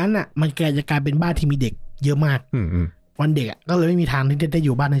ๆดังนั้นอ่ะมันจะกลายเป็นบ้านที่มีเด็กเยอะมากวันเด็กอ่ะก็เลยไม่มีทางที่จะได้อ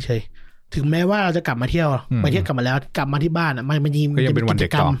ยู่บ้านเฉยถึงแม้ว่าเราจะกลับมาเที่ยวกลับมาแล้วกลับมาที่บ้านอ่ะมันมีกิจ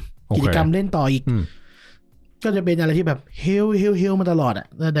กรรมเล่นต่ออีกก็จะเป็นอะไรที่แบบเฮลมาตลอดอ่ะ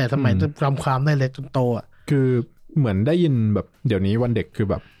ตั้งแต่สมัยจำความได้เลยจนโตอ่ะคือเหมือนได้ยินแบบเดี๋ยวนี้วันเด็กคือ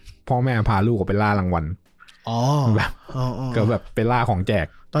แบบพ่อแม่พาลูกออกไปล่ารางวัลแบบก็แบบไปล่าของแจก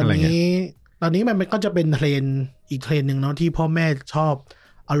ตอนนี้มันก็จะเป็นเทรนอีกเทรนนึงเนาะที่พ่อแม่ชอบ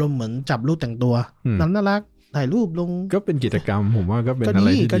อารมณ์เหมือนจับรูปแต่งตัวน่ารักถ่ายรูปลงก็เป็นกิจกรรมผมว่าก็เป็นอะไร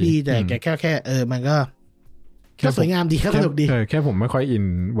ที่ดีแต่แค่มันก็สวยงามดีสนุกดีแค่ผมไม่ค่อยอิน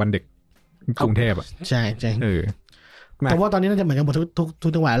วันเด็กกรุงเทพอ่ะใช่แต่ว่าตอนนี้น่าจะเหมือนกันหมดทุ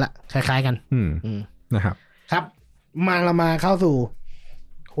กจังหวัดละคล้ายๆกันนะครับครับเรามาเข้าสู่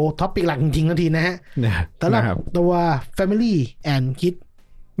ท็อปิกหลักจริงๆนาทีนะฮะสำหรับตัว Family and Kids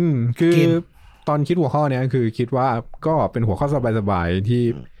คือตอนคิดหัวข้อเนี้ยคือคิดว่าก็เป็นหัวข้อสบายๆที่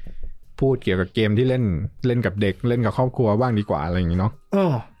พูดเกี่ยวกับเกมที่เล่นกับเด็กเล่นกับครอบครัวบ้างดีกว่าอะไรอย่างงี้เนาะ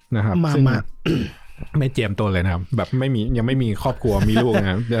นะครับซึ่งไม่เจียมตัวเลยนะครับแบบยังไม่มีครอบครัวมีลูกน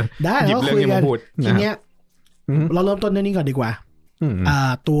ะครับได้หยิบเรื่องนี้มาพูดทีเนี้ยเราเริ่มต้นเรื่องนี้ก่อนดีกว่า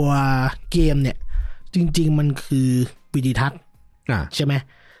ตัวเกมเนี่ยจริงๆมันคือวิดีทัศน์ใช่ไหม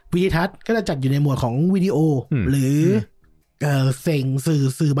วิดีทัศน์ก็จะจัดอยู่ในหมวดของวิดีโอหรือเสียง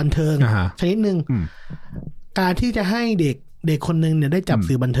สื่อบันเทิงชนิดหนึ่งการที่จะให้เด็กคนนึงเนี่ยได้จับ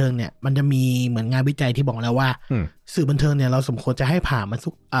สื่อบันเทิงเนี่ยมันจะมีเหมือนงานวิจัยที่บอกแล้วว่าสื่อบันเทิงเนี่ยเราสมควรจะให้ผ่านมา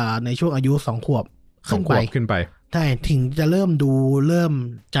ในช่วงอายุ2 ขวบขึ้นไปใช่ถึงจะเริ่ม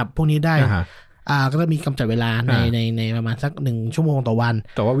จับพวกนี้ได้ก็จะมีกำจัดเวลาในประมาณสัก1 ชั่วโมงต่อวัน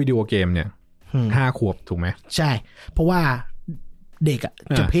แต่ว่าวิดีโอเกมเนี่ย5 ขวบถูกไหมใช่เพราะว่าเด็ก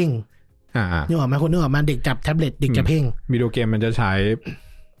จะเพ่งนึกออกไหมคนนึกออกมาเด็กจับแท็บเล็ตเด็กจะเพ่งวิดีโอเกมมันจะใช้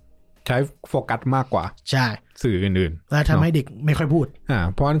โฟกัสมากกว่าใช่สื่ออื่นๆแล้วทำให้เด็กไม่ค่อยพูด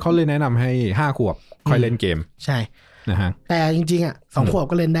เพราะฉะนั้นเขาเลยแนะนำให้5 ขวบค่อยเล่นเกมใช่นะฮะแต่จริงๆ2 ขวบ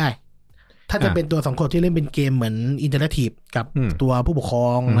ก็เล่นได้ถ้าจะเป็นตัว2 ขวบที่เล่นเป็นเกมเหมือนอินเทอร์แอคทีฟกับตัวผู้ปกครอ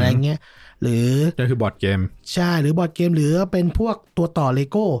งอะไรเงี้ยหรือก็คือบอร์ดเกมใช่หรือบอร์ดเกมหรือเป็นพวกตัวต่อเล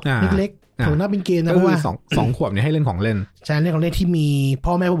โก้เล็กๆผมน่าเป็นเกมนะเพราะว่า2 ขวบเนี่ยให้เล่นของเล่นใช่เล่นของเล่นที่มีพ่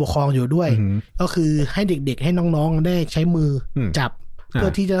อแม่ผู้ปกครองอยู่ด้วยก็คือให้เด็กๆให้น้องๆได้ใช้มือจับเพื่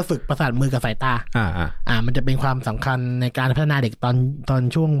อที่จะฝึกประสานมือกับสายตามันจะเป็นความสำคัญในการพัฒนาเด็กตอน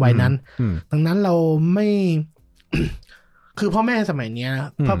ช่วงวัยนั้นดังนั้นเราไม่ คือพ่อแม่สมัยนี้นะ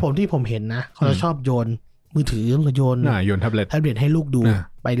เพราะผมที่ผมเห็นนะเขาจะชอบโยนมือถือโยนแท็บเล็ตให้ลูกดู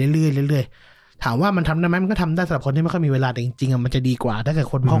ไปเรื่อยๆถามว่ามันทำได้ไหมมันก็ทำได้สำหรับคนที่ไม่ค่อยมีเวลาแต่จริงๆมันจะดีกว่าถ้าเกิด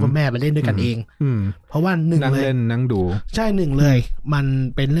คนพ่อคุณแม่ไปเล่นด้วยกันเองเพราะว่า1เลยนั่งดูใช่1เลยมัน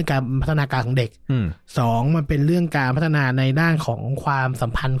เป็นเรื่องการพัฒนาการของเด็ก2มันเป็นเรื่องการพัฒนาในด้านของความสั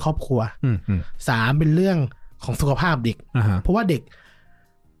มพันธ์ครอบครัว3เป็นเรื่องของสุขภาพเด็กเพราะว่าเ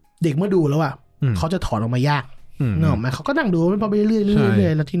ด็กเมื่อดูแล้วอ่ะ เขาจะถอนออกมายากเนอะไหมเขาก็นั่งดูมันไปเรื่อยๆเรื่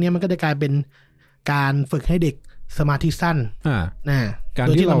อยๆแล้วทีเนี้ยมันก็จะกลายเป็นการฝึกให้เด็กสมาธิสั้นการ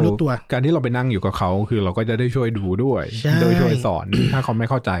ที่เราไปนั่งอยู่กับเขาคือเราก็จะได้ช่วยดูด้วยโดยช่วยสอน ถ้าเขาไม่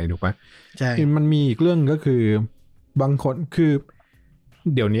เข้าใจถูกไหมใช่มันมีอีกเรื่องก็คือบางคนคือ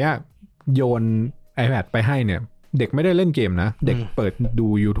เดี๋ยวนี้โยน iPad ไปให้เนี่ยเด็กไม่ได้เล่นเกมนะเด็กเปิดดู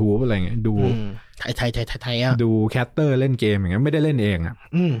YouTube อะไรเงี้ยดูไทยดูแคสเตอร์เล่นเกมอย่างเงี้ยไม่ได้เล่นเองอ่ะ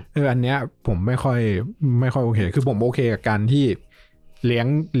อันเนี้ยผมไม่ค่อยโอเคคือผมโอเคกับการที่เลี้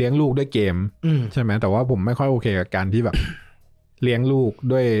ยงลูกด้วยเกมใช่ไหมแต่ว่าผมไม่ค่อยโอเคกับการที่แบบ เลี้ยงลูก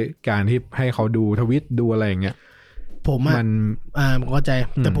ด้วยการที่ให้เขาดูทวิตดูอะไรอย่างเงี้ยผมผมเข้าใจ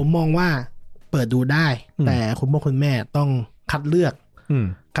แต่ผมมองว่าเปิดดูได้แต่คุณพ่อคุณแม่ต้องคัดเลือก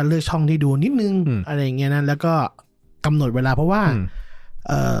ช่องที่ดูนิดนึงอะไรอย่างเงี้ยนะแล้วก็กำหนดเวลาเพราะว่า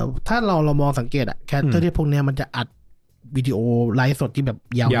ถ้าเรามองสังเกตอะแคสเตอร์ที่พวกเนี้ยมันจะอัดวิดีโอไลฟ์สดที่แบบ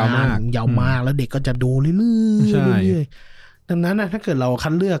ยาวมากแล้วเด็กก็จะดูเรื่อยๆดังนั้นนะถ้าเกิดเราคั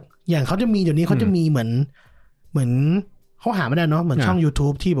ดเลือกอย่างเขาจะมีเดี๋ยวนี้เขาจะมีเหมือนเขาหาไม่ได้เนาะเหมือนช่อง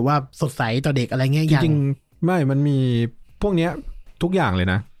YouTube ที่แบบว่าสดใสต่อเด็กอะไรเงี้ยจริงๆไม่มันมีพวกเนี้ยทุกอย่างเลย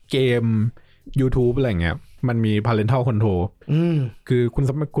นะเกม YouTube อะไรเงี้ยมันมี parental control คือ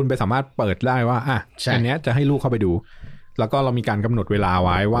คุณไปสามารถเปิดได้ว่าอันเนี้ยจะให้ลูกเข้าไปดูแล้วก็เรามีการกำหนดเวลาไ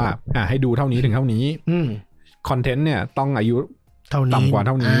ว้ว่าให้ดูเท่านี้ถึงเท่านี้คอนเทนต์เนี่ยต้องอายุต่ำกว่าเ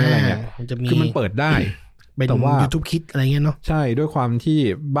ท่านี้อะไรเงี้ยคือมันเปิดได้แต่ว่า YouTube Kids อะไรเงี้ยเนาะใช่ด้วยความที่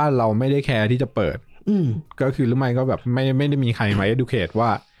บ้านเราไม่ได้แคร์ที่จะเปิดก็คือหรือไม่ก็แบบไม่ได้มีใครมา educate ว่า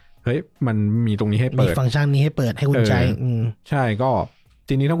เฮ้ยมันมีตรงนี้ให้เปิดมีฟังก์ชันนี้ให้เปิดให้คุณใช้ใช่ก็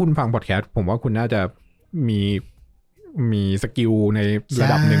ทีนี้ถ้าคุณฟังพอดแคสต์ผมว่าคุณน่าจะมีสกิลในระ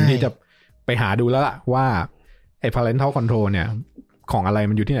ดับหนึ่งที่จะไปหาดูแล้วล่ะว่าไอ้ parental control เนี่ยของอะไร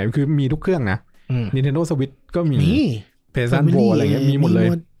มันอยู่ที่ไหนคือมีทุกเครื่องนะ Nintendo Switch ก็มี PlayStation Pro อะไรเงี้ยมีหมดเลย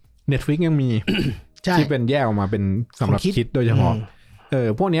Netflix ยังมี ที่เป็นแยกออกมาเป็นสำหรับคิดโดยเฉพาะ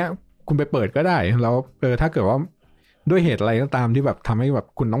พวกเนี้ยคุณไปเปิดก็ได้แล้วถ้าเกิดว่าด้วยเหตุอะไรก็ตามที่แบบทำให้แบบ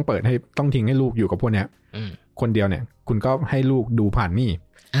คุณต้องเปิดให้ต้องทิ้งให้ลูกอยู่กับพวกเนี้ยคนเดียวเนี่ยคุณก็ให้ลูกดูผ่านนี่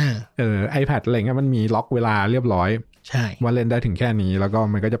iPad อะไรเงี้ยมันมีล็อกเวลาเรียบร้อยใช่ว่าเล่นได้ถึงแค่นี้แล้วก็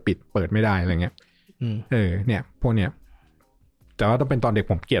มันก็จะเปิดไม่ได้อะไรเงี้ยเนี่ยพวกเนี้ยแต่ว่าต้องเป็นตอนเด็ก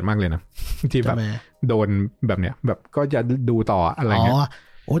ผมเกลียดมากเลยนะที่แบบโดนแบบเนี้ยแบบก็จะดูต่ออะไรเงี้ย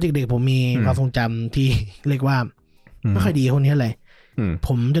โอ้เด็กๆผมมีความทรงจำที่เรียกว่าไม่ค่อยดีพวกนี้เลยผ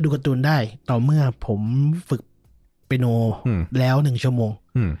มจะดูการ์ตูนได้ต่อเมื่อผมฝึกเปียโนแล้ว1 ชั่วโมง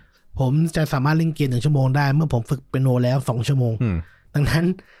ผมจะสามารถเล่นเกม1 ชั่วโมงได้เมื่อผมฝึกเปียโนแล้ว2 ชั่วโมงดังนั้น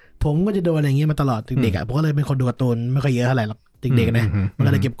ผมก็จะโดนอะไรอย่างเงี้ยมาตลอดเด็กๆผมก็เลยเป็นคนดูการ์ตูนไม่ค่อยเยอะเท่าไหร่หรอกเด็กๆนะมัน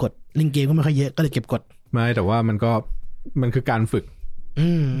ก็เลยเก็บกดเล่นเกมก็ไม่ค่อยเยอะก็เลยเก็บกดไม่แต่ว่ามันคือการฝึก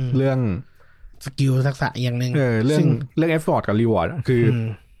เรื่องสกิลทักษะอย่างนึงเรื่อง effort กับ reward คือ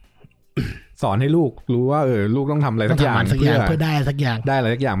สอนให้ลูกรู้ว่าลูกต้องทำอะไรสักอย่างเพื่อได้สักอย่างได้อะไร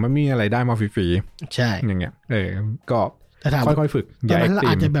สักอย่างไม่มีอะไรได้มาฟรีๆใช่อย่างเงี้ยก็ค่อยๆฝึกตอนนั้นเรา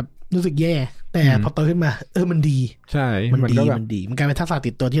อาจจะแบบรู้สึกแย่แต่พอโตขึ้นมามันดีใช่มันดีมันกลายเป็นทักษะ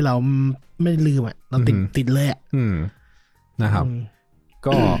ติดตัวที่เราไม่ลืมเราติดเลยนะครับ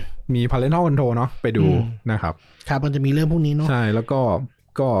ก็มี parental control เนาะไปดูนะครับครับมันจะมีเรื่องพวกนี้เนาะใช่แล้ว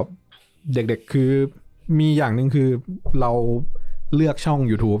ก็เด็กๆคือมีอย่างนึงคือเราเลือกช่อง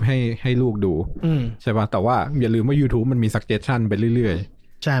YouTube ให้ลูกดูใช่ป่ะแต่ว่าอย่าลืมว่า YouTube มันมี suggestion ไปเรื่อย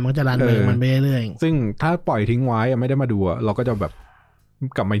ๆใช่มันจะรันมันไปเรื่อยๆซึ่งถ้าปล่อยทิ้งไว้ไม่ได้มาดูเราก็จะแบบ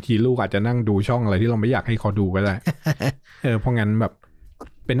กลับมาทีลูกอาจจะนั่งดูช่องอะไรที่เราไม่อยากให้เขาดูก็ได้ เพราะงั้นแบบ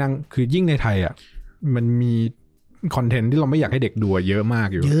ไปนั่งคือยิ่งในไทยมันมีคอนเทนต์ที่เราไม่อยากให้เด็กดูเยอะมาก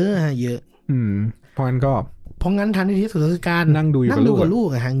อยู่เยอะเพราะงั้นทางที่สุดคือการนั่งดูกับลูก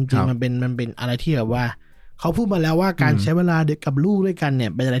จริงๆมันเป็นอะไรที่แบบว่าเขาพูดมาแล้วว่าการใช้เวลาเด็กกับลูกด้วยกันเนี่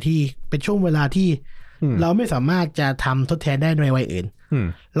ยเป็นอะไรที่เป็นช่วงเวลาที่เราไม่สามารถจะทำทดแทนได้ในวัยอื่น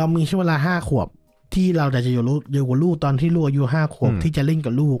เรามีช่วงเวลา5 ขวบที่เราจะอยู่กับลูกตอนที่ลูกอายุ5 ขวบที่จะเล่น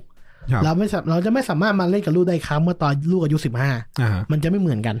กับลูกเราจะไม่สามารถมาเล่นกับลูกได้ครั้งเมื่อตอนลูกอายุ15มันจะไม่เห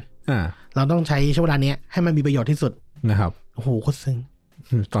มือนกันเราต้องใช้ช่วงเวลานี้ให้มันมีประโยชน์ที่สุดนะครับโอ้โหโคตรซึ้ง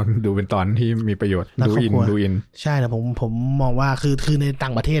ตอนดูเป็นตอนที่มีประโยชน์ดูอินใช่แต่ผมมองว่าคือในต่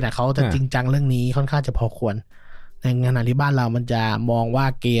างประเทศเขาจะจริงจังเรื่องนี้ค่อนข้างจะพอควรในขณะที่บ้านเรามันจะมองว่า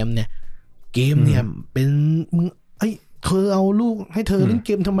เกมเนี่ยเป็นมึงเธอเอาลูกให้เธอเล่นเก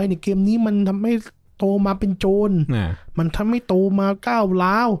มทำไมเนี่ยเกมนี้มันทำให้โตมาเป็นโจรมันทำให้โตมาก้าว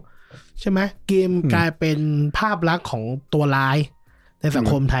ร้าวใช่ไหมเกมกลายเป็นภาพลักษณ์ของตัวร้ายในสัง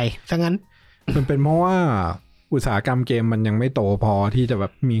คมไทยซะงั้นมันเป็นเพราะว่าอุตสาหกรรมเกมมันยังไม่โตพอที่จะแบ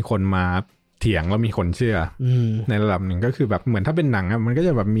บมีคนมา เถียงแล้วมีคนเชื่อในระดับหนึ่งก็คือแบบเหมือนถ้าเป็นหนังมันก็จ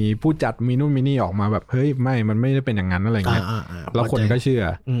ะแบบมีผู้จัดมีนู่นมีนี่ออกมาแบบเฮ้ยไม่มันไม่ได้เป็นอย่างนั้นอะไรเงี้ยแล้วคนก็เชื่อ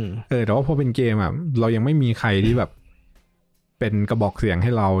แต่ว่าพอเป็นเกมเรายังไม่มีใครที่แบบเป็นกระบอกเสียงใ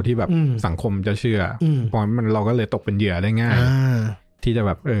ห้เราที่แบบสังคมจะเชื่อเพราะมันเราก็เลยตกเป็นเหยื่อได้ง่ายที่จะแ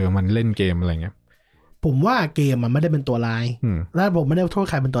บบมันเล่นเกมอะไรเงี้ยผมว่าเกมมันไม่ได้เป็นตัวร้ายและผมไม่ได้โทษ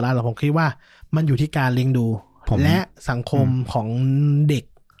ใครเป็นตัวร้ายหรอกผมคิดว่ามันอยู่ที่การเลี้ยงดูและสังคมของเด็ก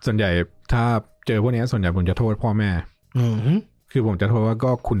ส่วนใหญ่ถ้าเจอพวกนี้ส่วนใหญ่ผมจะโทษพ่อแม่คือผมจะโทษว่า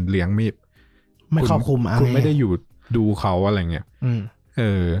ก็คุณเลี้ยงไม่ครอบคลุมคุณไม่ได้อยู่ดูเขาอะไรเงี้ย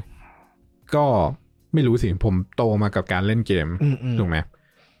ก็ไม่รู้สิผมโตมากับการเล่นเกมถูกไหม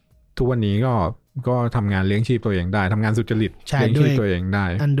ทุกวันนี้ก็ทำงานเลี้ยงชีพตัวเองได้ทำงานสุจริตเลี้ยงชีพตัวเองได้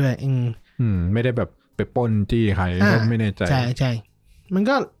อันด้วยไม่ได้แบบไปปล้นจี้ใครก็ไม่แน่ใจใช่มัน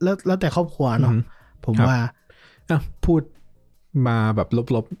ก็แล้วแต่ครอบครัวเนาะผมว่าพูดมาแบบ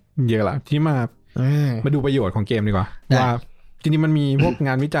ลบๆเยอะละที่มาดูประโยชน์ของเกมดีกว่าว่าจริงๆมันมีพวกง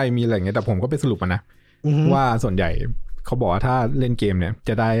านวิจัยมีอะไรอย่างเงี้ยแต่ผมก็ไปสรุปนะว่าส่วนใหญ่เขาบอกว่าถ้าเล่นเกมเนี่ยจ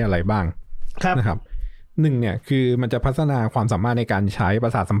ะได้อะไรบ้างนะครับหนึ่งเนี่ยคือมันจะพัฒนาความสามารถในการใช้ปร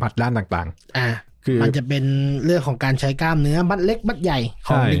ะสาทสัมผัสด้านต่างๆคือมันจะเป็นเรื่องของการใช้กล้ามเนื้อมัดเล็กมัดใหญ่ข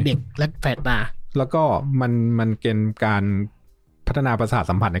องเด็กๆและแฝดตาแล้วก็มันเป็นการพัฒนาประสาท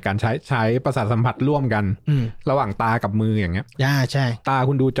สัมผัสในการใช้ประสาทสัมผัสร่วมกันระหว่างตากับมืออย่างเงี้ยใช่ตา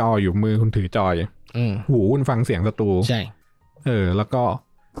คุณดูจออยู่มือคุณถือจอยหูคุณฟังเสียงศัตรูใช่แล้วก็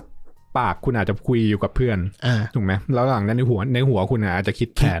ปากคุณอาจจะคุยอยู่กับเพื่อนถูกไหมแล้วหลังนั้นในหัวคุณอาจจะคิด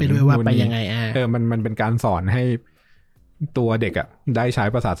แผนไปด้วยว่าไปยังไงมันเป็นการสอนให้ตัวเด็กได้ใช้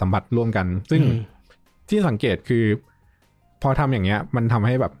ประสาทสัมผัสร่วมกันซึ่งที่สังเกตคือพอทำอย่างเงี้ยมันทำใ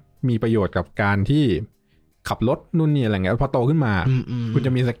ห้แบบมีประโยชน์กับการที่ขับรถนู่นนี่อะไรเงี้ยพอโตขึ้นมาคุณจ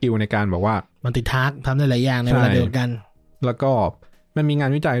ะมีสกิลในการบอกว่ามันติดทาร์กทำได้หลายอย่างในเวลาเดียวกันแล้วก็มันมีงาน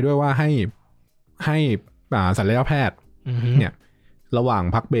วิจัยด้วยว่าให้ศัลยแพทย์เนี่ยระหว่าง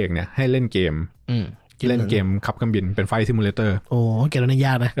พักเบรกเนี่ยให้เล่นเกมเล่นเกมขับเครื่องบินเป็นไฟซิมูเลเตอร์โอ้เกมนั้นย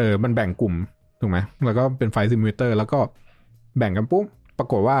ากนะมันแบ่งกลุ่มถูกไหมแล้วก็เป็นไฟซิมูเลเตอร์แล้วก็แบ่งกันปุ๊บปรา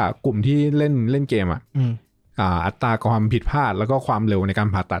กฏว่ากลุ่มที่เล่นเกมอัตราความผิดพลาดแล้วก็ความเร็วในการ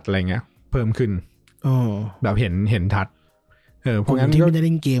ผ่าตัดอะไรเงี้ยเพิ่มขึ้นแบบเห็นทัดพวกนั้นที่ไม่ได้เ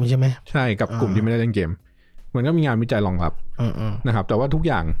ล่นเกมใช่ไหมใช่กับกลุ่มที่ไม่ได้เล่นเกมมันก็มีงานวิจัยรองรับนะครับแต่ว่าทุก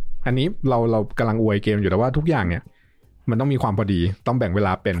อย่างอันนี้เรากำลังอวยเกมอยู่แต่ว่าทุกอย่างเนี่ยมันต้องมีความพอดีต้องแบ่งเวล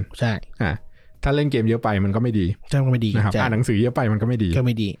าเป็นใช่ถ้าเล่นเกมเยอะไปมันก็ไม่ดีใช่ก็ไม่ดีนะครับอ่านหนังสือเยอะไปมันก็ไม่ดี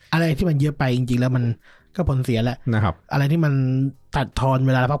อะไรที่มันเยอะไปจริงๆแล้วมันก็ผลเสียแหละนะครับอะไรที่มันตัดทอนเ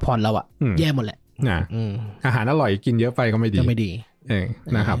วลาพักผ่อนเราแย่หมดแหละอาหารอร่อยกินเยอะไปก็ไม่ดี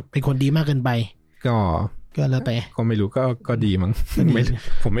นะครับเป็นคนดีมากเกินไปก็แล้วแต่ก็ไม่รู้ก็ดีมั้ง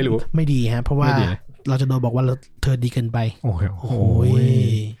ผมไม่รู้ไม่ดีฮะเพราะว่าเราจะโดนบอกว่าเธอดีเกินไปโอ้โห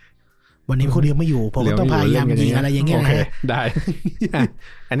วันนี้คนเดียวไม่อยู่ผมก็ต้องพยายามยิงอะไรอย่างเงี้ยได้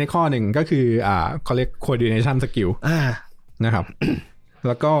อันนี้ข้อหนึ่งก็คือเขาเรียก coordination skill นะครับ แ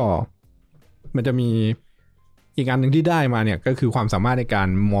ล้วก็มันจะมีอีกอันหนึ่งที่ได้มาเนี่ยก็คือความสามารถในการ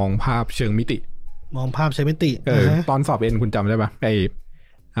มองภาพเชิงมิติตอนสอบเอ็นคุณจำได้ปะ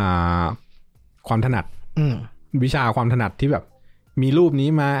ความถนัดวิชาความถนัดที่แบบมีรูปนี้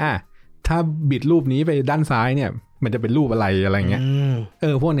มาถ้าบิดรูปนี้ไปด้านซ้ายเนี่ยมันจะเป็นรูปอะไรเงี้ย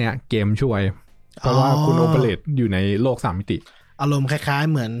พวกเนี้ยเกมช่วยเพราะว่าคุณโอเปเรตอยู่ในโลก3มิติอารมณ์คล้ายๆ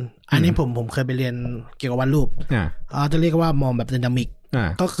เหมือนอันนี้ผมเคยไปเรียนเกี่ยวกับวาดรูปจะเรียกว่ามองแบบไดนามิก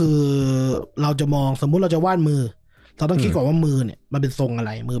ก็คือเราจะมองสมมุติเราจะวาดมือเราต้องคิดก่อนว่ามือเนี่ยมันเป็นทรงอะไ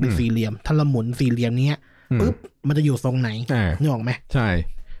รมือเป็นสี่เหลี่ยมถ้าเราหมุนสี่เหลี่ยมนี้ปุ๊บมันจะอยู่ทรงไหนนึกออกไหมใช่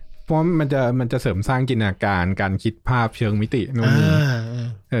เพราะมันจะเสริมสร้างจินตนาการคิดภาพเชิงมิตินู่นนี่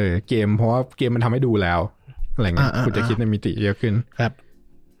เกมเพราะว่าเกมมันทำให้ดูแล้วอะไรเงี้ยคุณจะคิดในมิติเยอะขึ้นครับ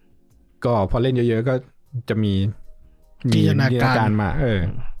ก็พอเล่นเยอะๆก็จะมีจินตนาการมา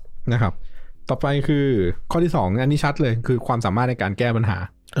นะครับต่อไปคือข้อที่2อันนี้ชัดเลยคือความสามารถในการแก้ปัญหา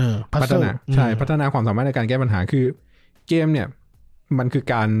พัฒนาความสามารถในการแก้ปัญหาคือเกมเนี่ยมันคือ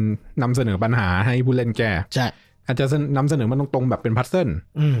การนำเสนอปัญหาให้ผู้เล่นแก้ใช่อาจจะนำเสนอมันตรงๆแบบเป็นพัซเซิล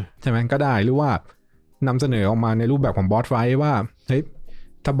ใช่ไหมก็ได้หรือว่านำเสนอออกมาในรูปแบบของบอสไฟท์ว่าเฮ้ย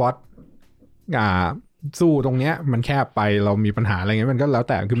ถ้าบอสสู้ตรงเนี้ยมันแคบไปเรามีปัญหาอะไรเงี้ยมันก็แล้ว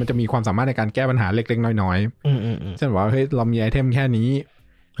แต่คือมันจะมีความสามารถในการแก้ปัญหาเล็กๆน้อยๆเช่นว่าเฮ้ยเรามีไอเทมแค่นี้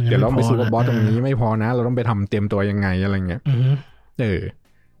เดี๋ยวเราไปสู้กับบอสตรงนี้ไม่พอนะเราต้องไปทำเตรียมตัวยังไงอะไรเงี้ย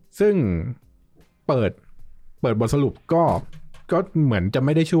ซึ่งเปิดบทสรุปก็เหมือนจะไ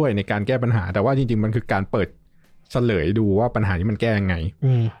ม่ได้ช่วยในการแก้ปัญหาแต่ว่าจริงๆมันคือการเปิดเฉลยดูว่าปัญหานี้มันแก้ยังไง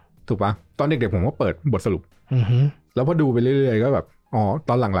ถูกปะตอนเด็กๆผมก็เปิดบทสรุปแล้วพอดูไปเรื่อยๆก็แบบอ๋อต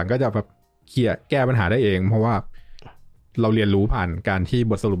อนหลังๆก็จะแบบเคลียร์แก้ปัญหาได้เองเพราะว่า เราเรียนรู้ผ่านการที่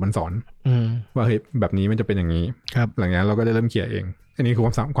บทสรุปมันสอนว่าเฮ้ยแบบนี้มันจะเป็นอย่างนี้ครับหลังจากนั้นเราก็ได้เริ่มเขียนเองอันนี้คือคว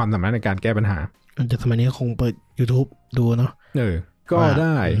ามสามารถในการแก้ปัญหาแต่สมัยนี้คงเปิด YouTube ดูเนาะก็ไ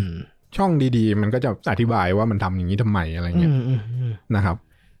ด้ช่องดีๆมันก็จะอธิบายว่ามันทำอย่างนี้ทำไมอะไรเงี้ยนะครับ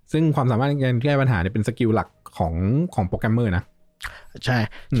ซึ่งความสามารถในการแก้ปัญหาเนี่ยเป็นสกิลหลักของโปรแกรมเมอร์นะใช่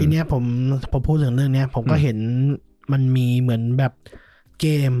ทีเนี้ยผมพอพูดถึงเรื่องเนี้ยผมก็เห็นมันมีเหมือนแบบเก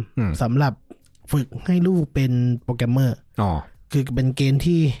มสำหรับฝึกให้ลูกเป็นโปรแกรมเมอร์คือเป็นเกม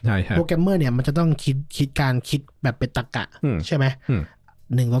ที่โปรแกรมเมอร์เนี่ยมันจะต้องคิดการคิดแบบเป็นตรรกะใช่ไหม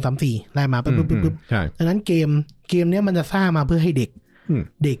1 2 3 4ไล่มาปุ๊บดังนั้นเกมเนี้ยมันจะสร้างมาเพื่อให้เ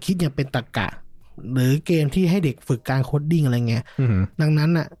ด็กคิดอย่างเป็นตรรกะหรือเกมที่ให้เด็กฝึกการโคดดิ้งอะไรเงี้ยดังนั้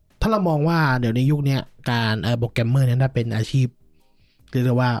นอ่ะถ้าเรามองว่าเดี๋ยวในยุคนี้การโปรแกรมเมอร์เนี่ยน่าเป็นอาชีพเ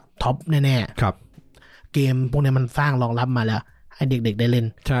รียกว่าท็อปแน่ๆครับเกมพวกนี้มันสร้างรองรับมาแล้วให้เด็กๆได้เล่น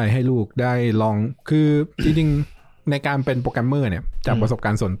ใช่ให้ลูกได้ลองคือจริงๆในการเป็นโปรแกรมเมอร์เนี่ยจากประสบกา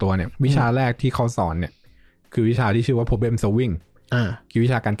รณ์ส่วนตัวเนี่ยวิชาแรกที่เขาสอนเนี่ยคือวิชาที่ชื่อว่า problem solving คือวิ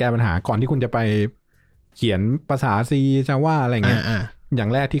ชาการแก้ปัญหาก่อนที่คุณจะไปเขียนภาษา C Java อะไรเงี้ยอย่า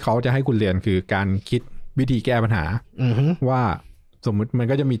งแรกที่เขาจะให้คุณเรียนคือการคิดวิธีแก้ปัญหาว่าสมมุติมัน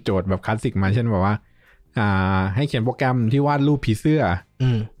ก็จะมีโจทย์แบบคลาสสิกมาเช่นแบบว่าให้เขียนโปรแกรมที่วาดรูปผีเสื้อ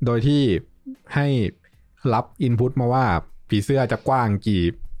โดยที่ให้รับอินพุตมาว่าผีเสื้อจะกว้าง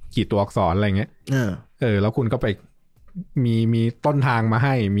กี่ตัวอักษรอะไรเงี้ยแล้วคุณก็ไปมีต้นทางมาใ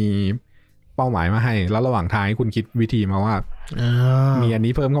ห้มีเป้าหมายมาให้แล้วระหว่างทางให้คุณคิดวิธีมาว่ามีอัน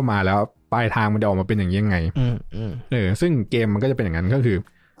นี้เพิ่มเข้ามาแล้วปลายทางมันจะออกมาเป็นอย่างยังไงซึ่งเกมมันก็จะเป็นอย่างนั้นก็คือ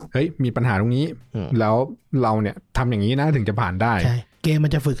เฮ้ยมีปัญหาตรงนี้แล้วเราเนี่ยทำอย่างนี้นะถึงจะผ่านได้ใช่เกมมั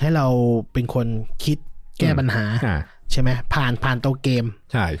นจะฝึกให้เราเป็นคนคิดแก้ปัญหาใช่ไหมผ่านตัวเกม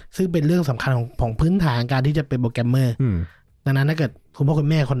ใช่ซึ่งเป็นเรื่องสำคัญของพื้นฐานการที่จะเป็นโปรแกรมเมอร์ดังนั้นถ้าเกิดคุณพ่อคุณ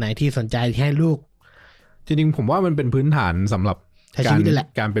แม่คนไหนที่สนใจให้ลูกจริงๆผมว่ามันเป็นพื้นฐานสำหรับ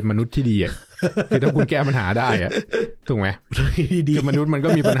การเป็นมนุษย์ที่ดีอ่ะคือถ้าคุณแก้ปัญหาได้อ่ะถูกไหมคือมนุษย์มันก็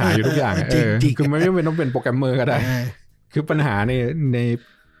มีปัญหาอยู่ทุกอย่างคือไม่จำเป็นต้องเป็นโปรแกรมเมอร์ก็ได้คือปัญหา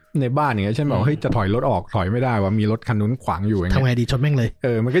ในบ้านอย่างเงี้ยเช่นบอกเฮ้ยจะถอยรถออกถอยไม่ได้ว่ามีรถคันนู้นขวางอยู่อย่างเงี้ยทำไงดีชนแม่งเลย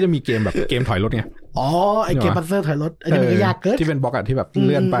มันก็จะมีเกมแบบเกมถอยรถไงอ๋อไอเกมพัซเซิลถอยรถอันนี้มันก็ยากเกินที่เป็นบล็อกอะที่แบบเ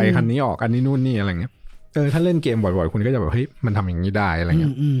ลื่อนไปคันนี้ออกอันนี้นู่นนี่อะไรเงี้ยถ้าเล่นเกมบ่อยๆคุณก็จะแบบเฮ้ยมันทำอย่างนี้ได้อะไรเงี้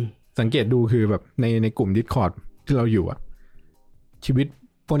ยสังเกตดูคือแบบในกลุ่ม Discord ที่เราอยู่อะชีวิต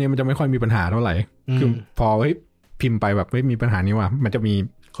พวกนี้มันจะไม่ค่อยมีปัญหาเท่าไหร่คือพอเฮ้ยพิมพ์ไปแบบเฮ้ยมีปัญหานี้ว่ะมันจะมี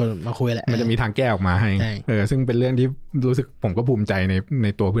คนมาคุยแหละมันจะมีทางแก้ออกมาให้ซึ่งเป็นเรื่องที่รู้สึกผมก็ภูมิใจใน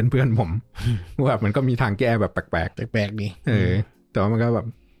ตัวเพื่อนๆผมว่าแบบมันก็มีทางแก้แบบแปลกๆดีแต่ว่ามันก็แบบ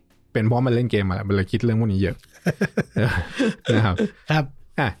เป็นเพราะมันเล่นเกมมาแหละมันเลยคิดเรื่องพวกนี้เยอะนะครับครับ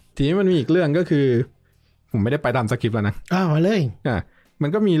ทีนี้มันมีอีกเรื่องก็คือผมไม่ได้ไปตามสคริปต์แล้วนะมาเลยมัน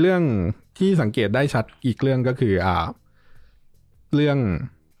ก็มีเรื่องที่สังเกตได้ชัดอีกเรื่องก็คือเรื่อง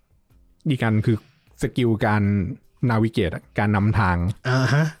อีกการคือสกิลการนาวิเกตการนำทาง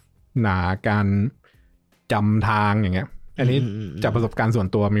การจำทางอย่างเงี้ยอันนี้จากประสบการณ์ส่วน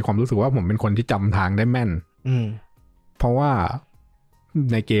ตัวมีความรู้สึกว่าผมเป็นคนที่จำทางได้แม่นเพราะว่า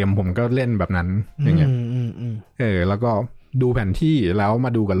ในเกมผมก็เล่นแบบนั้นอย่างเงี้ยแล้วก็ดูแผนที่แล้วม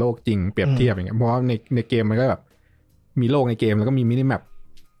าดูกับโลกจริงเปรียบเทียบอย่างเงี้ยเพราะว่าในเกมมันก็แบบมีโลกในเกมแล้วก็มีมินิแมป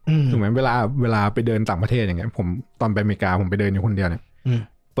ถูกไหมเวลาไปเดินต่างประเทศอย่างเงี้ยผมตอนไปอเมริกาผมไปเดินอยู่คนเดียวเนี่ย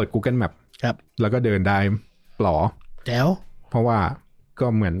เปิด Google Map ครับแล้วก็เดินได้ปลอแจ๋วเพราะว่าก็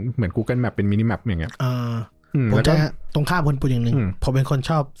เหมือน Google Map เป็นมินิแมปอย่างเงี้ยผมจะตรงข้ามคนพูดอย่างนึงผมเป็นคน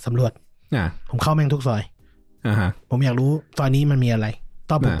ชอบสำรวจผมเข้าแม่งทุกซอยผมอยากรู้ซอยนี้มันมีอะไร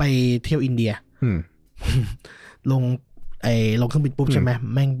ตอนผมไปเที่ยวอินเดียลงเครื่องบินปุ๊บใช่ไหม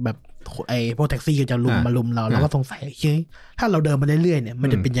แม่งแบบพวกแท็กซี่ก็จะมาลุมเราก็สงสัยเฮ้ยถ้าเราเดินมาเรื่อยๆเนี่ยมัน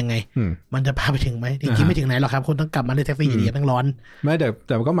จะเป็นยังไงมันจะพาไปถึงไหมจริงๆไม่ถึงไหนหรอกครับคนต้องกลับมาเล่นแท็กซี่อยู่ดีแม่งร้อนไม่แ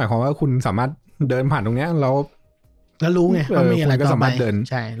ต่ก็หมายความว่าคุณสามารถเดินผ่านตรงเนี้ยแล้วรู้ไงว่ามีอะไรก็สามารถเดิน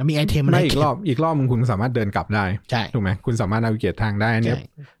ใช่แล้วมีไอเทมอะไรอีกรอบมึงคุณสามารถเดินกลับได้ใช่ถูกไหมคุณสามารถนาวิเกตทางได้เนี่ย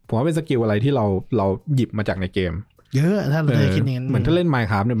ผมว่าเป็นสกิลอะไรที่เราหยิบมาจากในเกมเยอะถ้าเราได้คิดอย่างนั้นเหมือนถ้าเล่น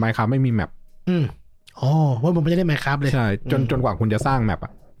Minecraft เนี่ย Minecraft ไม่มีแมปอ๋อว่าผมไม่ได้เล่น Minecraft เลยใช่จนกว่าคุณจะสร้างแมปอ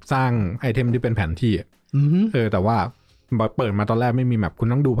ะสร้างไอเทมที่เป็นแผนที่แต่ว่าเปิดมาตอนแรกไม่มีแมปคุณ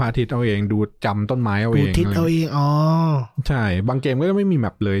ต้องดูพระอาทิตย์เอาเองดูจำต้นไม้เอาเองดูทิศเอาเองอ๋อใช่บางเกมก็ไม่มีแม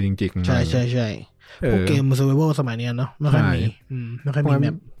ปเลยจริงๆใช่พวกเกม survival สมัยนี้เนาะไม่ค่อยมีไม่ค่อยมีแม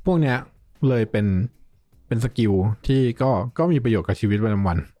ปพวกเนี้ยเลยเป็นสกิลที่ก็มีประโยชน์กับชีวิตประจำ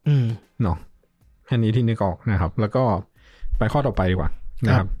วันเนาะแค่นี้ที่นึกออกนะครับแล้วก็ไปข้อต่อไปดีกว่าน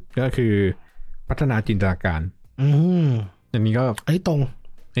ะครับก็คือพัฒนาจินตนาการอันนี้ก็ตรง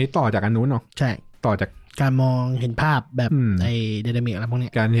ต่อจากอันนู้นเนาะใช่ต่อจากการมองเห็นภาพแบบไดนามิกอะไรพวกนี้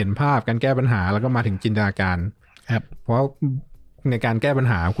การเห็นภาพการแก้ปัญหาแล้วก็มาถึงจินตนาการ ครับเพราะในการแก้ปัญ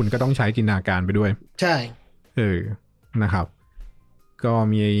หาคุณก็ต้องใช้จินตนาการไปด้วยใช่นะครับก็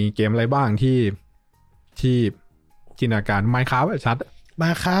มีเกมอะไรบ้างที่จินตนาการ Minecraft ชัด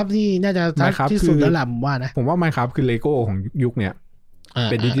Minecraft นี่น่าจะชัดที่สุดแล้วล่ะผมว่านะผมว่า Minecraft คือเลโก้ของยุคเนี้ย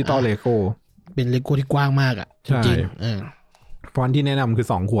เป็นดิจิตอลเลโก้เป็นเลโก้ที่กว้างมากอ่ะจริงฟอนต์ที่แนะนำคือ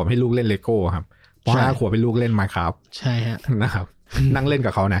2 ขวบให้ลูกเล่นเลโก้ครับพอ5 ขวบให้ลูกเล่น Minecraft ใช่ฮะนะครับนั่งเล่น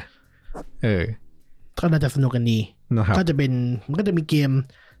กับเขานะก็น่าจะสนุกกันดีก็จะเป็นมันก็จะมีเกม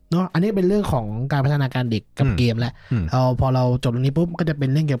เนาะอันนี้เป็นเรื่องของการพัฒนาการเด็กกับเกมแล้วพอเราจบตรงนี้ปุ๊บก็จะเป็น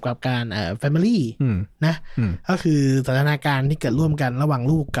เรื่องเกี่ยวกับการfamily นะก็คือสถานการณ์ที่เกิดร่วมกันระหว่าง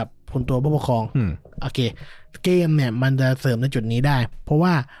ลูกกับคนตัวผู้ปกครองโอเคเกมเนี่ยมันจะเสริมในจุดนี้ได้เพราะว่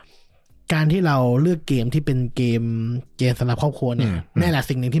าการที่เราเลือกเกมที่เป็นเกมสำหรับครอบครัวเนี่ยแน่แหละ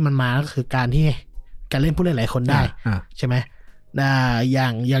สิ่งหนึ่งที่มันมาก็คือการที่การเล่นผู้เล่นหลายคนได้ใช่ไหมอย่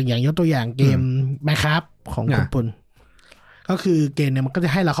างยกตัวอย่างเกม Minecraft ของคุณปุณก็คือเกมเนี่ยมันก็จะ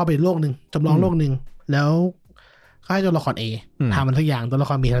ให้เราเข้าไปโลกนึงจำลองโลกนึงแล้วให้ตัวละคร A ทำมันทุกอย่างตัวละ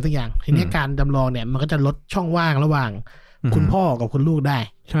คร B ทำทุกอย่างทีนี้การจำลองเนี่ยมันก็จะลดช่องว่างระหว่างคุณพ่อกับคุณลูกได้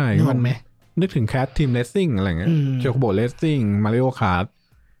ใช่นึกไหมนึกถึงแคททีมเลสซิ่งอะไรเงี้ยโจโคโบเลสซิ่งมาริโอคาร์ท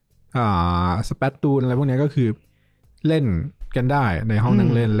สเปตตูนอะไรพวกนี้ก็คือเล่นกันได้ในห้องนั่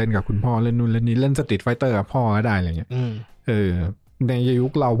งเล่นกับคุณพ่อเล่นนู่นเล่นนี่เล่นสตรีทไฟเตอร์กับพ่อก็ได้อะไรเงี้ยในยุ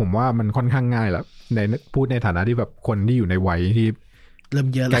คเราผมว่ามันค่อนข้างง่ายแล้วในพูดในฐานะที่แบบคนที่อยู่ในวัยที่เริ่ม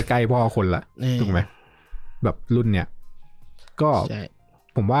เยอะใกล้ๆพ่อคนละถูกไหมแบบรุ่นเนี้ยก็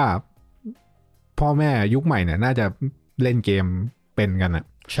ผมว่าพ่อแม่ยุคใหม่เนี่ยน่าจะเล่นเกมเป็นกันอ่ะ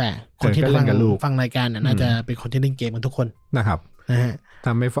ใช่คนที่ฟังรายการเนี่ยน่าจะเป็นคนที่เล่นเกมกันทุกคนนะครับถ้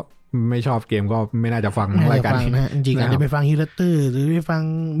าไม่ชอบเกมก็ไม่น่าจะฟังรายการนี้จริงๆอาจจะไปฟังฮิลเลอร์หรือไปฟัง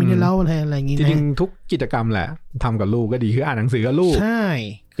มินิเล่าอะไรอย่างงี้จริงๆทุกกิจกรรมแหละทำกับลูกก็ดีคืออ่านหนังสือกับลูกใช่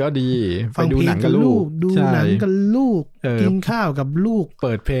ก็ดีไปดูหนังกับลูกดูหนังกับลูกกินข้าวกับลูกเ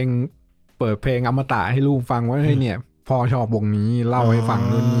ปิดเพลงอมตะให้ลูกฟังว่าเฮ้ยเนี่ยพ่อชอบวงนี้เล่าให้ฟัง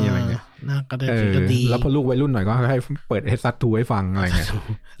นู่นนี่อะไรเงี้ยก็ดีแล้วพอลูกวัยรุ่นหน่อยก็ให้เปิดเฮดซัตทูให้ฟังอะไรเงี้ย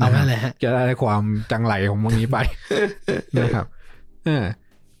เอานั่นแหละจะได้ความจังไรของวงนี้ไปนะครับ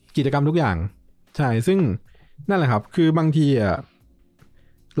กิจกรรมทุกอย่างใช่ซึ่งนั่นแหละครับคือบางที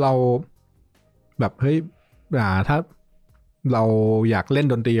เราแบบเฮ้ยถ้าเราอยากเล่น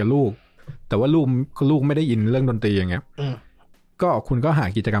ดนตรีกับลูกแต่ว่าลูกไม่ได้อินเรื่องดนตรีอย่างเงี้ยก็คุณก็หา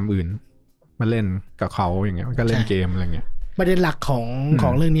กิจกรรมอื่นมาเล่นกับเขาอย่างเงี้ยก็เล่นเกมอะไรเงี้ยประเด็นหลักขอ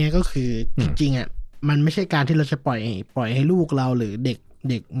งเรื่องนี้ก็คือจริงๆมันไม่ใช่การที่เราจะปล่อยให้ลูกเราหรือเด็ก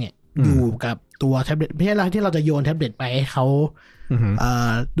เนี่ยอยู่กับตัวแท็บเล็ตไม่ใช่เราที่เราจะโยนแท็บเล็ตไปให้เขา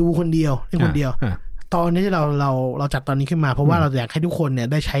ดูคนเดียวเล่นคนเดียวตอนนี้ที่เราจัดตอนนี้ขึ้นมาเพราะว่าเราอยากให้ทุกคนเนี่ย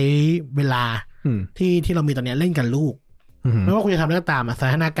ได้ใช้เวลาที่เรามีตอนนี้เล่นกับลูกไม่ว่าคุณจะทำอะไรก็ตามส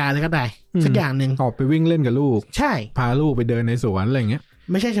ถานการณ์อะไรก็ได้สักอย่างนึงออกไปวิ่งเล่นกับลูกใช่พาลูกไปเดินในสวนอะไรอย่างเงี้ย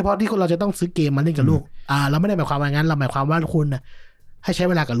ไม่ใช่เฉพาะที่เราจะต้องซื้อเกมมาเล่นกับลูกเราไม่ได้หมายความว่างั้นเราหมายความว่าคุณนะให้ใช้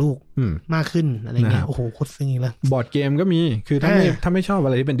เวลากับลูกมากขึ้นอะไรเงี้ยโอ้โหโคตรซึ้งเลยบอร์ดเกมก็มีคือถ้าไม่ชอบอะ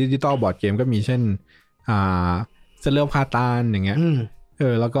ไรที่เป็นดิจิตอลบอร์ดเกมก็มีเช่นเซเลอร์พาตานอย่างเงี้ย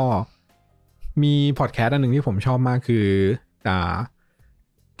แล้วก็มีพอดแคสต์อันหนึ่งที่ผมชอบมากคือ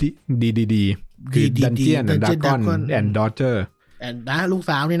DDD คือ Dungeon and Dragon and Daughter ลูก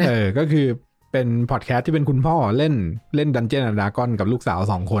สาวนี่นะก็คือเป็นพอดแคสต์ที่เป็นคุณพ่อเล่น Dungeon and Dragon กับลูกสาว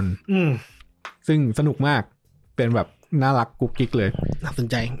2 คนซึ่งสนุกมากเป็นแบบน่ารักกุ๊กกิ๊กเลยน่าสน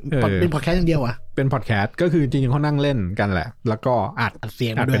ใจเป็นพอดแคสต์อย่างเดียวเป็นพอดแคสต์ก็คือจริงๆเขานั่งเล่นกันแหละแล้วก็อัดเสี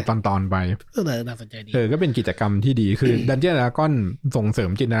ยงเป็นตอนๆไปน่าสนใจดีก็เป็นกิจกรรมที่ดีคือ Dungeon and Dragon ส่งเสริม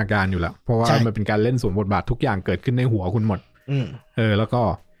จินตนาการอยู่แล้วเพราะว่ามันเป็นการเล่นสวมบทบาททุกอย่างเกิดขึ้นในหัวคุณหมดแล้วก็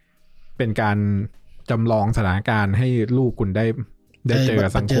เป็นการจำลองสถานการณ์ให้ลูกคุณได้เจอ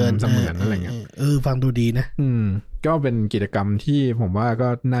สังคมเสมือนอะไรเงี้ยฟังดูดีนะก็เป็นกิจกรรมที่ผมว่าก็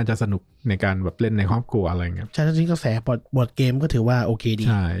น่าจะสนุกในการแบบเล่นในครอบครัวอะไรเงี้ยใช่จริงๆกระแสบอร์ดเกมก็ถือว่าโอเคดี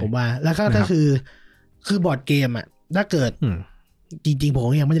ผมว่าแล้วก็ถ้าคือบอร์ดเกมอ่ะถ้าเกิดจริงๆผม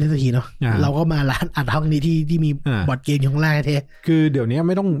ยังไม่ได้เล่นสักทีเนาะเราก็มาร้านอัดห้องนี้ที่มีบอร์ดเกมอยู่ข้างล่างแท้คือเดี๋ยวนี้ไ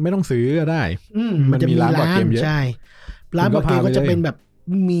ม่ต้องซื้อก็ได้มันจะมีร้านบอร์ดเกมเยอะใช่ร้านบอร์ดเกมก็จะเป็นแบบ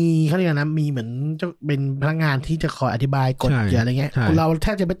มีเขาเรียกนะมีเหมือนจะเป็นพนักงานที่จะคอยอธิบายกฎอะไรเงี้ยเราแท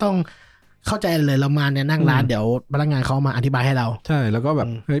บจะไม่ต้องเข้าใจเลยเรามาเนี่ยนั่งร้านเดี๋ยวพนักงานเขามาอธิบายให้เราใช่แล้วก็แบบ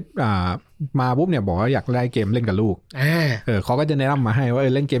เฮ้ยมาปุ๊บเนี่ยบอกว่าอยากได้เกมเล่นกับลูกเขาก็จะแนะนำมาให้ว่า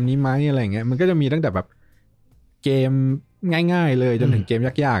เล่นเกมนี้ไหมอะไรเงี้ยมันก็จะมีตั้งแต่แบบเกมง่ายๆเลยจนถึงเกมย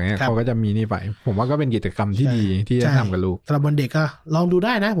ากๆเนี่ยเขาก็จะมีนี่ไปผมว่าก็เป็นกิจกรรมที่ดีที่จะทำกับลูกสำหรับเด็กก็ลองดูไ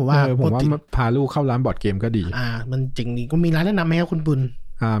ด้นะผมว่าพาลูกเข้าร้านบอร์ดเกมก็ดีมันจริงนี่ก็มีร้านแนะนำไหมครับคุณปุณ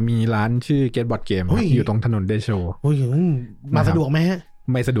มีร้านชื่อ Get Board Game อยู่ตรงถนนเดโชโอ้ยมาสะดวกไหมฮะ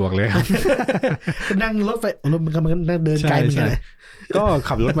ไม่สะดวกเลย นั่งรถไฟรถมันก็นั่งเดินไกลเหมือนกันก็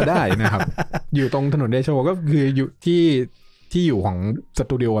ขับรถมาได้นะครับ อยู่ตรงถนนเดโชก็คืออยู่ที่อยู่ของส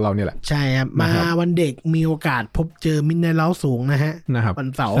ตูดิโอเราเนี่ยแหละใช่ครับมาวันเด็กมีโอกาสพบเจอมิดไนท์เล้าสูงนะครับวัน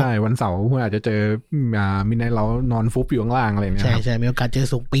เสาร์ใช่วันเสาร์คุณอาจจะเจอมิดไนท์เล้านอนฟุบอยู่ข้างล่างอะไรเนี่ยใช่มีโอกาสเจอ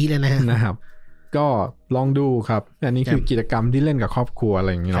สูงปี๊ดเลยนะครับก็ลองดูครับอันนี้คือกิจกรรมที่เล่นกับครอบครัวอะไร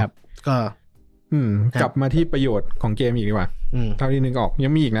อย่างเงี้ยครับก็กลับมาที่ประโยชน์ของเกมอีกดีกว่าเท่าที่นึกออกยั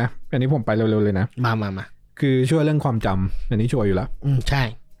งมีอีกนะอันนี้ผมไปเร็วๆเลยนะมาคือช่วยเรื่องความจำอันนี้ช่วยอยู่แล้วใช่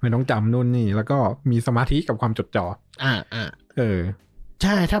ไม่ต้องจำนู่นนี่แล้วก็มีสมาธิกับความจดจ่อใ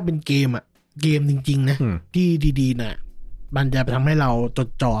ช่ถ้าเป็นเกมเกมจริงๆนะที่ดีๆนะมันจะทำให้เราจด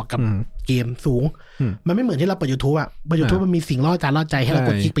จ่อกับเกมสูงมันไม่เหมือนที่เราเปิด YouTube เปิด YouTube มันมีสิ่งล่อใจให้เราก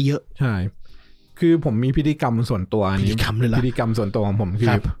ดคลิกไปเยอะใช่คือผมมีพิธีกรรมส่วนตัวนี้พิธีกรรมส่วนตัวของผมคื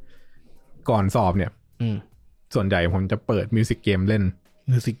อก่อนสอบเนี่ยส่วนใหญ่ผมจะเปิดมิวสิกเกมเล่น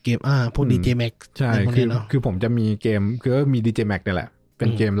มิวสิกเกมพวก DJ Max ใช่คือผมจะมีเกมคือมี DJ Max นี่แหละเป็น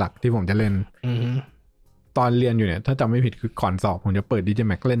เกมหลักที่ผมจะเล่นตอนเรียนอยู่เนี่ยถ้าจำไม่ผิดคือก่อนสอบผมจะเปิด DJ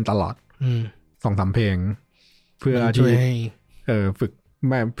Max เล่นตลอด2-3 เพลงเพื่อที่ฝึก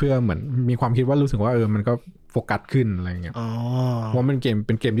แม่เพื่อเหมือนมีความคิดว่ารู้สึกว่ามันก็โฟกัสขึ้นอะไรเงี้ยว่ามันเ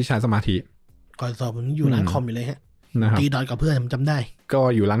ป็นเกมที่ใช้สมาธิก่อนสอบผมอยู่ร้านคอมอยู่เลยฮะตีดอทกับเพื่อนผมจำได้ก็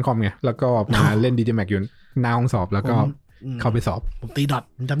อยู่ร้านคอมไงแล้วก็มาเล่น DJ Max อยู่หน้าห้องสอบแล้วก็เข้าไปสอบผมตีดอท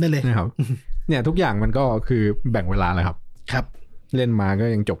ผมจำได้เลยนะครับเนี่ยทุกอย่างมันก็คือแบ่งเวลาเลยครับครับเล่นมาก็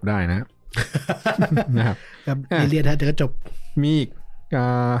ยังจบได้นะครับครับเรียนฮะแต่ก็จบมีอีก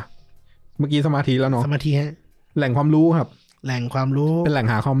เมื่อกี้สมาธิแล้วเนาะสมาธิฮะแหล่งความรู้ครับแหล่งความรู้เป็นแหล่ง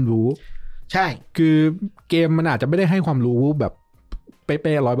หาความรู้ใช่คือเกมมันอาจจะไม่ได้ให้ความรู้แบบเป๊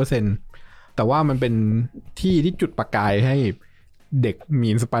ะๆ 100%แต่ว่ามันเป็นที่จุดประกายให้เด็กมี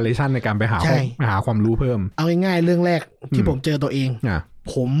อินสปิเรชันในการไปหาความรู้เพิ่มเอาง่ายๆเรื่องแรกที่ผมเจอตัวเอง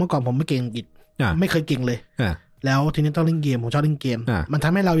ผมเมื่อก่อนผมไม่เก่งอังกฤษไม่เคยเก่งเลยแล้วทีนี้ต้องเล่นเกมผมชอบเล่นเกมมันท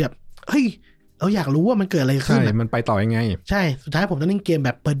ำให้เราแบบเฮ้ยเราอยากรู้ว่ามันเกิดอะไรขึ้นมันไปต่อยังไงใช่สุดท้ายผมต้องเล่นเกมแบ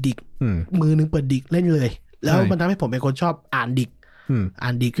บเปิดดิกมือนึงเปิดดิกเล่นเลยแล้วมันทำให้ผมเป็นคนชอบอ่านดิก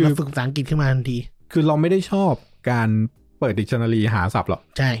แล้วฝึกภาษาอังกฤษขึ้นมาทันทีคือเราไม่ได้ชอบการเปิดดิกชันนารีหาศัพท์หรอก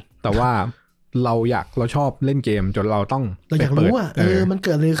ใช่แต่ว่าเราชอบเล่นเกมจนเราต้องเราอยากรู้ว่ามันเ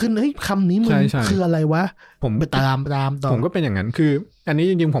กิดอะไรขึ้นเฮ้ยคำนี้มันคืออะไรวะผมไปตามต่อผมก็เป็นอย่างนั้นคืออันนี้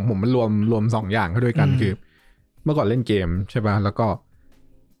จริงๆผมมันรวม2อย่างเข้าด้วยกันคือเมื่อก่อนเล่นเกมใช่ป่ะแล้วก็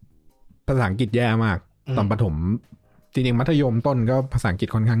ภาษาอังกฤษแย่มากตอนประถมจริงๆมัธยมต้นก็ภาษาอังกฤษ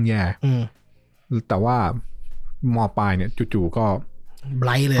ค่อนข้างแย่แต่ว่าม.ปลายเนี่ยจู่ๆก็ไบร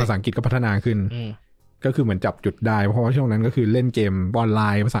ท์เลยภาษาอังกฤษก็พัฒนาขึ้นก็คือเหมือนจับจุดได้เพราะว่าช่วงนั้นก็คือเล่นเกมออนไล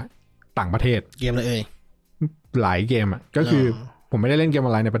น์ภาษาต่างประเทศเกมเลยหลายเกมก็คือผมไม่ได้เล่นเกมอ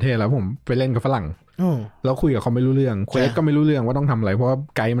อนไลน์ในประเทศแล้วผมไปเล่นกับฝรั่งแล้วคุยกับเขาไม่รู้เรื่องเควสก็ไม่รู้เรื่องว่าต้องทำอะไรเพราะว่า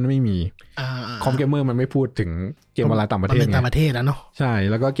ไกด์มันไม่มีคอมเกมเมอร์มันไม่พูดถึงเกมออนไลน์ต่างประเทศไงต่างประเทศแล้วเนาะใช่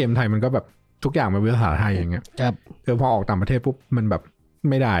แล้วก็เกมไทยมันก็แบบทุกอย่างมันเป็นภาษาไทยอย่างเงี้ยพอออกต่างประเทศปุ๊บมันแบบ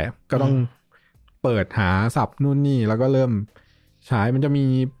ไม่ได้ก็ต้องเปิดหาศัพท์นู่นนี่แล้วก็เริ่มใช้มันจะมี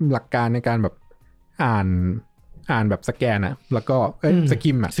หลักการในการแบบอ่านแบบสแกนแล้วก็ส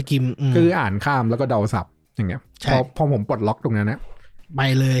กิมก็คืออ่านข้ามแล้วก็เดาศัพท์อย่างเงี้ยพอผมปลดล็อกตรงนั้นไป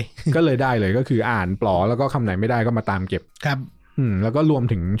เลยก็เลยได้เลยก็คืออ่านปลอแล้วก็คำไหนไม่ได้ก็มาตามเก็บครับแล้วก็รวม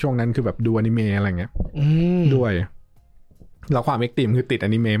ถึงช่วงนั้นคือแบบดูอนิเมะอะไรเงี้ยด้วยแล้วความเอ็กซ์ตรีมคือติดอ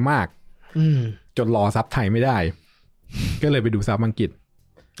นิเมะมากจนรอซับไทยไม่ได้ก็เลยไปดูซับอังกฤษ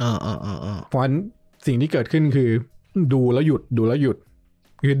เพราะฉะนั้นสิ่งที่เกิดขึ้นคือดูแล้วหยุด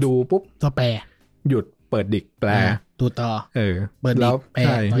คือดูปุ๊บตัวแปลหยุดเปิดดิกแปลดูต่อเปิดแล้วใ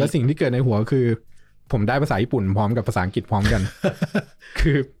ช่แล้วสิ่งที่เกิดในหัวคือผมได้ภาษาญี่ปุ่นพร้อมกับภาษาอังกฤษพร้อมกัน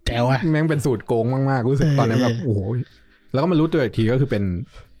คือแจ๋วอะแม่งเป็นสูตรโกงมากๆรู้สึกตอนนั้นแบบโอ้โหแล้วก็มารู้ตัวอีกทีก็คือเ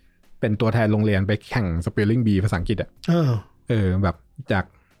ป็นตัวแทนโรงเรียนไปแข่ง spelling bee ภาษาอังกฤษแบบจาก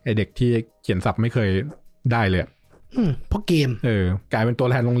ไอเด็กที่เขียนศัพท์ไม่เคยได้เลยเพราะเกมกลายเป็นตัว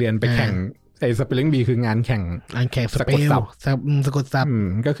แทนโรงเรียนไปแข่งไอ้ spelling bee คืองานแข่งสะกดศัพท์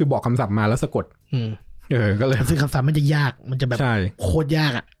ก็คือบอกคำศัพท์มาแล้วสะกดก็เลยซึ่งคำศัพท์มันจะยากมันจะแบบโคตรยา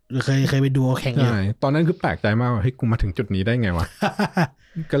กเคยไปดูแข่งใช่ตอนนั้นคือแปลกใจมากว่าเฮ้ยกูมาถึงจุดนี้ได้ไงวะ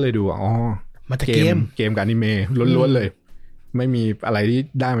ก็เลยดูมาจากเกมกับอนิเมะล้วนๆเลยไม่มีอะไรที่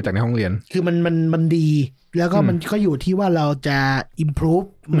ได้มาจากในห้องเรียนคือมันดีแล้วก็มันก็อยู่ที่ว่าเราจะ improve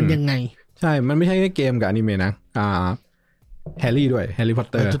มันยังไงใช่มันไม่ใช่แค่เกมกับอนิเมะนะแฮร์รี่ด้วยแฮร์รี่พอต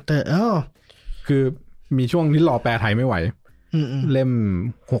เตอร์คือมีช่วงที่รอแปลไทยไม่ไหวเล่ม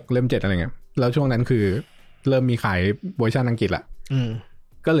6เล่ม7อะไรเงี้ยแล้วช่วงนั้นคือเริ่มมีขายเวอร์ชันอังกฤษละ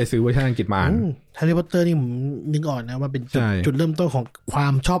ก็เลยซื้อเวอร์ชันอังกฤษมาอ่านแฮร์รี่พอตเตอร์นี่ผมนึกออกนะว่าเป็นจุดเริ่มต้นของควา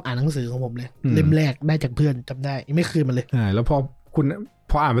มชอบอ่านหนังสือของผมเลยเล่มแรกได้จากเพื่อนจำได้ไม่คืนมันเลยใช่แล้วพอ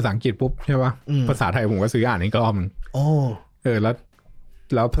พออ่านภาษาอังกฤษปุ๊บใช่ป่ะภาษาไทยผมก็ซื้ออ่านอีกรอบนึง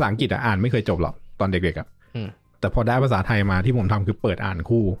แล้วภาษาอังกฤษอ่านไม่เคยจบหรอกตอนเด็กๆแต่พอได้ภาษาไทยมาที่ผมทำคือเปิดอ่าน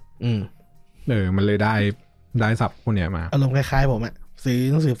คู่มันเลยได้ศัพท์พวกเนี้ยมาอารมณ์คล้ายๆผมอะซื้อ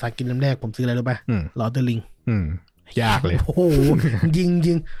หนังสือภาษาอังกฤษเล่มแรกผมซื้ออะไรรู้ป่ะลอตเตอร์ลิงยากเลยโอ้โหยิ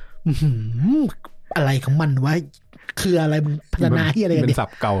งอะไรของมันวะคืออะไรพัฒนาที่อะไรกันเนี่ยเป็นศัพ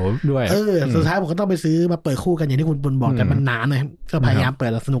ท์เก่าด้วยสุดท้ายผมก็ต้องไปซื้อมาเปิดคู่กันอย่างที่คุณปุณบอกกันมันนานเลยก็พยายามเปิ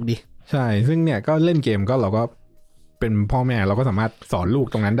ดแล้วสนุกดีใช่ซึ่งเนี่ยก็เล่นเกมก็เราก็เป็นพ่อแม่เราก็สามารถสอนลูก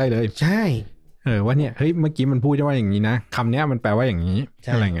ตรงนั้นได้เลยใช่ว่าเนี่ยเฮ้ยเมื่อกี้มันพูดว่าอย่างนี้นะคำนี้มันแปลว่าอย่างนี้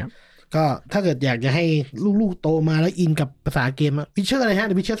อะไรเงี้ยก็ถ้าเกิดอยากจะให้ลูกๆโตมาแล้วอินกับภาษาเกมวิเชอร์อะไรฮะ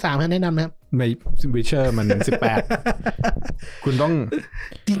วิเชอร์3แนะนำนะครับไม่วิเชอร์มัน18คุณต้อง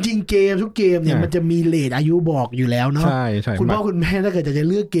จริงๆเกมทุกเกมเนี่ยมันจะมีเรทอายุบอกอยู่แล้วเนาะใช่ใช่คุณพ่อคุณแม่ถ้าเกิดจะ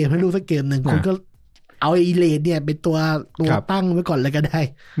เลือกเกมให้ลูกสักเกมหนึ่งคุณก็เอาไอ้เรทเนี่ยเป็นตัวตั้งไว้ก่อนเลยก็ได้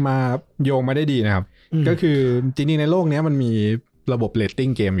มาโยงมาได้ดีนะครับก็คือจริงๆในโลกนี้มันมีระบบเรตติ้ง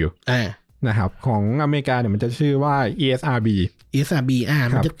เกมอยู่นะครับของอเมริกาเนี่ยมันจะชื่อว่า ESRB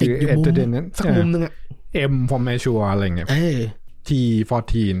มันจะติดอยู่มุมสักมุมนึงM for mature อะไรเงี้ย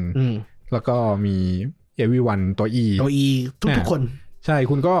T14 แล้วก็มี everyone ตัว E ทุกคนใช่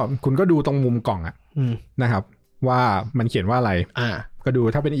คุณก็ดูตรงมุมกล่องนะครับว่ามันเขียนว่าอะไรก็ดู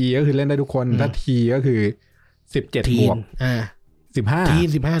ถ้าเป็น E ก็คือเล่นได้ทุกคนถ้า T ก็คือ17บวก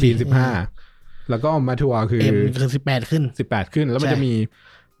15แล้วก็ mature คือ18ขึ้นแล้วมันจะมี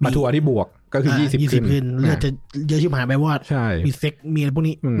mature ที่บวกก็คือ20ขึ้นเลือดจะเยอะชิบหายไปวอดมีเซ็กมีอะไรพวก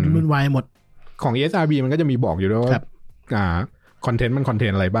นี้มันวายหมดของ ESRB มันก็จะมีบอกอยู่ด้วยว่าคอนเทนต์มันคอนเท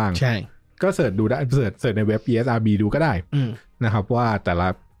นต์อะไรบ้างใช่ก็เสิร์ชดูได้เสิร์ชในเว็บ ESRB ดูก็ได้นะครับว่าแต่ละ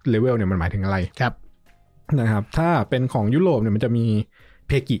เลเวลเนี่ยมันหมายถึงอะไรครับนะครับถ้าเป็นของยุโรปเนี่ยมันจะมีเ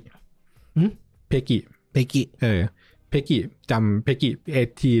พกิเพกิจำเพกิ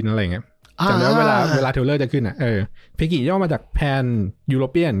18อะไรเงี้ยจำได้ว่าเวลาเทรลเลอร์จะขึ้นเพกิย่อมาจาก Pan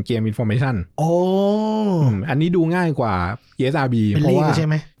European Game Information อันนี้ดูง่ายกว่า ESRB เพราะว่า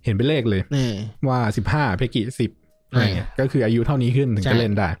เห็นเป็นเลขเลยว่า15เพกิ10อะไรเงี้ยก็คืออายุเท่านี้ขึ้นถึงจะเล่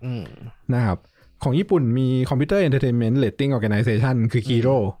นได้นะครับของญี่ปุ่นมี Computer Entertainment Rating Organization คือ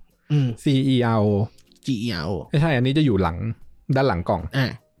KIRO CERO ไม่ใช่อันนี้จะอยู่ด้านหลังกล่อง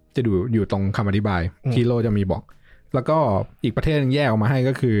จะดูอยู่ตรงคำอธิบาย KIRO จะมีบอกแล้วก็อีกประเทศนึงแยกออกมาให้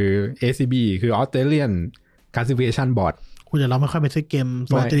ก็คือ ACB คือ Australian Classification Board คุณจะเราไม่ค่อยไปซื้อเกม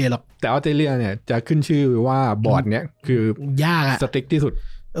ออสเตรเลียหรอกแต่ออสเตรเลียเนี่ยจะขึ้นชื่อว่าบอร์ดเนี้ยคือยากอะสตริกที่สุด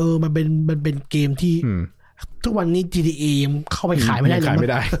มันเป็นเกมที่ทุกวันนี้ GTA ยังเข้าไปขายไม่ได้เลยขายไม่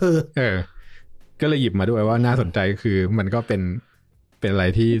ได้ก็เลยหยิบมาด้วยว่าน่าสนใจคือมันก็เป็นอะไร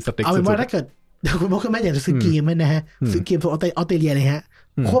ที่สตริกสุดๆเอาเป็นว่าถ้าเกิดคุณพ่อคุณแม่อยากจะซื้อเกมนะฮะซื้อเกมของออสเตรเลียเลยฮะ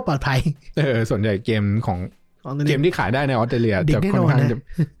โคตรปลอดภัยส่วนใหญ่เกมของเกมที่ขายได้ในออสเตรเลียจะค่อนข้างจะ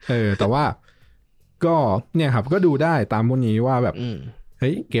แต่ว่าก็เนี่ยครับก็ดูได้ตามพวกนี้ว่าแบบเ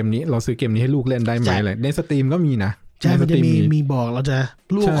ฮ้ยเกมนี้เราซื้อเกมนี้ให้ลูกเล่นได้ไหมอะไรในสตรีมก็มีนะใช่มันจะมีบอกเราจะ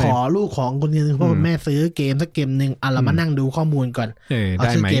ลูกของคนนึงพ่อแม่ซื้อเกมสักเกมนึงเรามานั่งดูข้อมูลก่อนเอา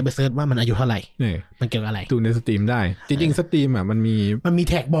ชื่อเกมไปเซิร์ชว่ามันอายุเท่าไหร่มันเกี่ยวกับอะไรดูในสตรีมได้จริงๆสตรีมอ่ะมันมี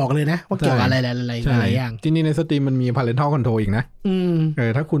แท็กบอกเลยนะว่าเกี่ยวกับอะไรหลายอย่างจริงๆในสตรีมมันมี parental control อีกนะ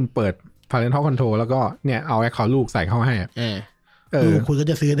ถ้าคุณเปิดparental control แล้วก็เนี่ยเอาแอคเคาท์ลูกใส่เข้าให้ลูกคุณก็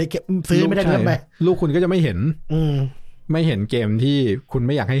จะซื้อไม่ได้เงินไปลูกคุณก็จะไม่เห็นเกมที่คุณไ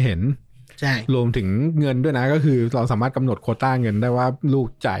ม่อยากให้เห็นใช่รวมถึงเงินด้วยนะก็คือเราสามารถกำหนดโควต้าเงินได้ว่าลูก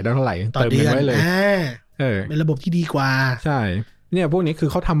จ่ายได้เท่าไหร่เติมเงินไว้เลยเป็นระบบที่ดีกว่าใช่เนี่ยพวกนี้คือ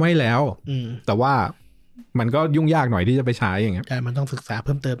เขาทำไว้แล้วแต่ว่ามันก็ยุ่งยากหน่อยที่จะไปใช้อย่างเงี้ยใช่มันต้องศึกษาเ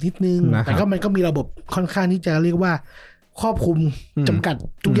พิ่มเติมนิดนึงแต่ก็มันก็มีระบบค่อนข้างที่จะเรียกว่าครอบคลุมจำกัด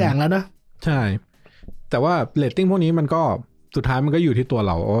ทุกอย่างแล้วนะใช่แต่ว่าเรตติ้งพวกนี้มันก็สุดท้ายมันก็อยู่ที่ตัวเ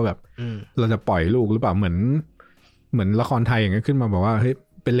ราว่าแบบเราจะปล่อยลูกหรือเปล่าเหมือนละครไทยอย่างเงี้ยขึ้นมาบอกว่าเฮ้ย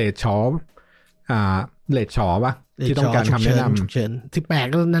เป็นเรทชอเรทชอป่ะที่ต้องการคำแนะนำเชิญ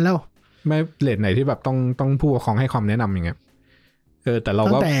18ก็นั้นแล้วไม่เรทไหนที่แบบต้องผู้ปกครองให้คำแนะนำอย่างเงี้ยแต่เรา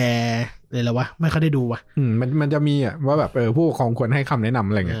ก็ตั้งแต่เลยแล้ววะไม่ค่อยได้ดูวะมันจะมีว่าแบบผู้ปกครองควรให้คำแนะนำ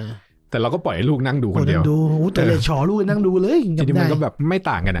อะไรเงี้ยแต่เราก็ปล่อยให้ลูกนั่งดูคนเดียวดูแต่เรทชอลูกนั่งดูเลยจริงๆมันก็แบบไม่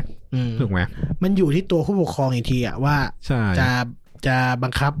ต่างกันถูกไหมมันอยู่ที่ตัวผู้ปกครองอีกทีว่าจะบั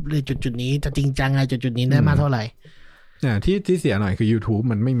งคับในจุดนี้จะจริงจังไงจุดนี้ได้มากเท่าไหร่ที่เสียหน่อยคือ YouTube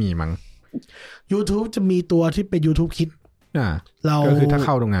มันไม่มีมั้ง YouTube จะมีตัวที่เป็น YouTube Kids เราก็คือถ้าเ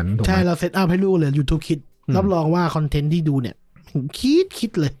ข้าตรงนั้นใช่เราเซตอัพให้ลูกเลย YouTube Kids รับรองว่าคอนเทนต์ที่ดูเนี่ยคิ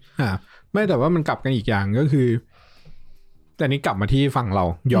ดเลยไม่แต่ว่ามันกลับกันอีกอย่างก็คือแต่นี้กลับมาที่ฝั่งเรา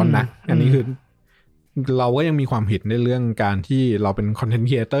ย้อนนะอันนี้คือเราก็ยังมีความผิดในเรื่องการที่เราเป็นคอนเทนต์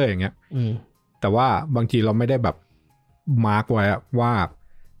ครีเอเตอร์อย่างเงี้ยแต่ว่าบางทีเราไม่ได้แบบมาร์กไว้ว่า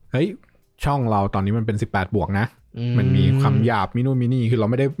เฮ้ยช่องเราตอนนี้มันเป็น18 บวกนะมันมีคำหยาบมินู่นมินี่คือเรา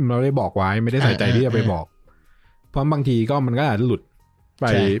ไม่ได้บอกไว้ไม่ได้ใส่ใจที่จะไปบอกเพราะบางทีก็มันก็อาจจะหลุด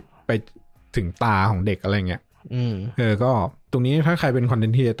ไปถึงตาของเด็กอะไรเงี้ยก็ตรงนี้ถ้าใครเป็นคอนเทน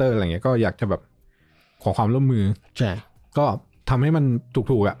ต์ครีเอเตอร์อะไรเงี้ยก็อยากจะแบบขอความร่วมมือใช่ก็ทำให้มัน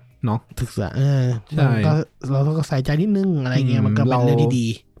ถูกๆอ่ะเนาะศึกษาใช่ก็เราต้องใส่ใจนิดนึงอะไรเงี้ยมันก็เป็นเรื่องที่ดี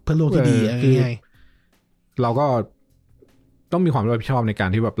เพื่อโลกที่ดีง่ายๆเราก็ต้องมีความรับผิดชอบในการ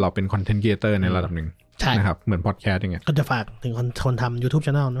ที่แบบเราเป็นคอนเทนต์ครีเอเตอร์ในระดับหนึ่งนะครับเหมือนพอดแคสต์อย่างเงี้ยก็จะฝากถึงคนทำ YouTube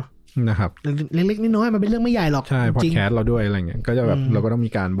Channel เนาะนะครับเล็กๆน้อยๆมันเป็นเรื่องไม่ใหญ่หรอกใช่พอดแคสต์เราด้วยอะไรเงี้ยก็จะแบบเราก็ต้องมี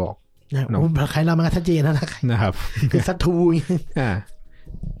การบอกใครเรามาชัดเจนนะครับคือสัตทู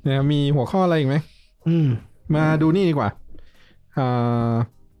เนี่ยมีหัวข้ออะไรอีกไหมมาดูนี่ดีกว่า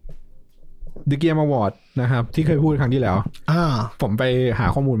The Game Award นะครับที่เคยพูดครั้งที่แล้วผมไปหา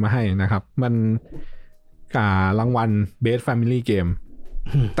ข้อมูลมาให้นะครับมันรางวัล Best Family Game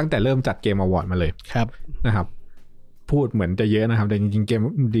ตั้งแต่เริ่มจัดเกม Award มาเลยครับนะครับพูดเหมือนจะเยอะนะครับแต่จริงๆเกม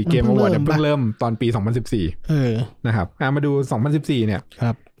Award เพิ่งเริ่มตอนปี2014นะครับมาดู2014เนี่ยค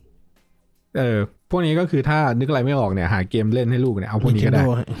รับพวกนี้ก็คือถ้านึกอะไรไม่ออกเนี่ยหาเกมเล่นให้ลูกเนี่ยเอาพวกนี้ก็ได้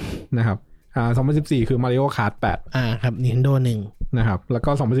นะครับ2014คือ Mario Kart 8ครับ Nintendo 1นะครับแล้ว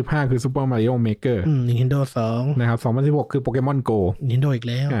ก็2015คือ Super Mario Maker Nintendo 2นะครับ2016คือ Pokemon Go Nintendo อีก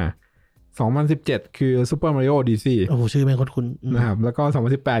แล้ว2017คือ Super Mario Odyssey โอ้โหชื่อเป็นคุ้นๆนะครับแล้วก็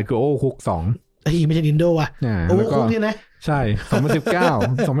2018คือ Overcooked 2ไม่ใช่ Nintendo อ่ะOvercooked นี่นะใช่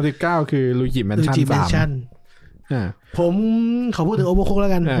2019คือ Luigi Mansion 3ผมขอพูดถึง Overcooked แล้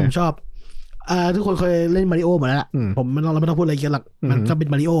วกันผมชอบทุกคนเคยเล่นมาริโอหมดแล้วล่ะผมเราไม่ต้องพูดอะไรเยอะหรอกมันก็เป็น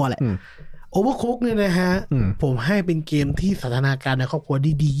มาริโอแหละOvercooked เนี่ยนะฮะผมให้เป็นเกมที่สันทนาการในครอบครัว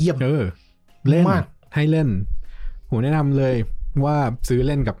ดีเยี่ยมเล่นให้เล่นผมแนะนำเลยว่าซื้อเ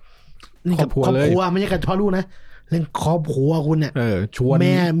ล่นกับครอบครัวเลยไม่ใช่กับเฉพาะลูกนะเล่นครอบครัวคุณเนี่ยชวนแ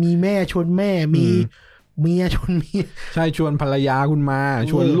ม่ชวนแม่มีเมียชวนเมียใช่ชวนภรรยาคุณมา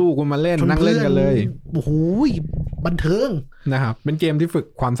ชวนลูกคุณมาเล่นนั่งเล่นกันเลยโอ้โหบันเทิงนะครับเป็นเกมที่ฝึก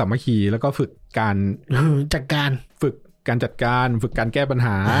ความสามัคคีแล้วก็ฝึกการจัดการฝึกการจัดการฝึกการแก้ปัญห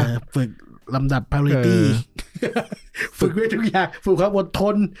าฝึกลำดับ priority ฝึกด้วยทุกอย่างฝึกความอดท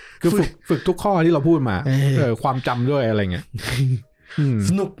นคือฝึกทุกข้อที่เราพูดมาความจำด้วยอะไรเงี้ยส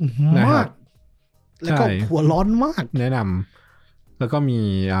นุกมากแล้วก็หัวร้อนมากแนะนำแล้วก็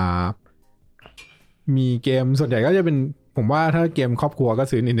มีเกมส่วนใหญ่ก็จะเป็นผมว่าถ้าเกมครอบครัวก็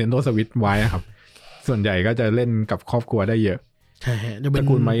ซื้อ Nintendo Switch ไว้ครับส่วนใหญ่ก็จะเล่นกับครอบครัวได้เยอะใช่ตระ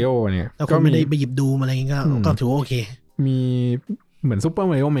กูล Mario เนี่ยก็ไม่ได้ไปหยิบดูอะไรเงี้ยก็ถือว่าโอเคมีเหมือน Super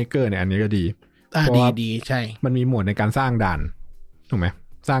Mario Maker เนี่ยอันนี้ก็ดีดีใช่มันมีโหมดในการสร้างด่านถูกไหม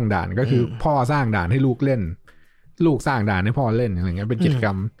สร้างด่านก็คือพ่อสร้างด่านให้ลูกเล่นลูกสร้างด่านให้พ่อเล่นอะไรเงี้ยเป็นกิจกร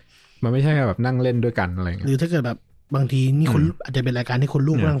รมมันไม่ใช่แบบนั่งเล่นด้วยกันอะไรเงี้ยหรือถ้าเกิดแบบบางทีนี่คนอาจจะเป็นรายการที่คน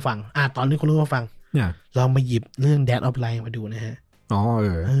ลูกนั่งฟังตอนนี้คนลูกมาฟังลองมาหยิบเรื่อง Dead of Light มาดูนะฮะ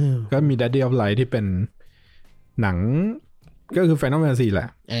ก็มี Dead of Light ที่เป็นหนังก็คือ Final Fantasy แหละ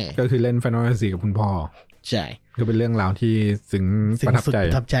ก็คือเล่น Final Fantasy กับคุณพ่อใช่ก็เป็นเรื่องราวที่ซึ้งประทับใ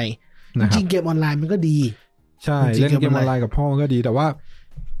จจริงเกมออนไลน์มันก็ดีใช่เล่นเกมออนไลน์กับพ่อก็ดีแต่ว่า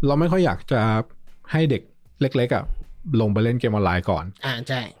เราไม่ค่อยอยากจะให้เด็กเล็กๆลงไปเล่นเกมออนไลน์ก่อน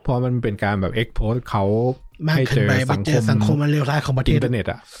ใช่เพราะมันเป็นการแบบ expose เขาให้เจอสังคมมันเลวร้ายของประเทศอินเทอร์เน็ต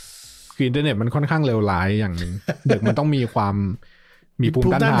คืออินเทอร์เน็ตมันค่อนข้างเลวร้ายอย่างนึงเด็กมันต้องมีความมีภู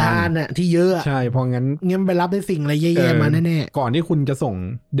มิต้านทานที่เยอะใช่เพราะงั้นไปรับได้สิ่งอะไรแย่ๆมาแน่ๆก่อนที่คุณจะส่ง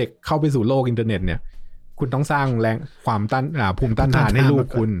เด็กเข้าไปสู่โลกอินเทอร์เน็ตเนี่ยคุณต้องสร้างแรงความภูมิต้านทานให้ลูก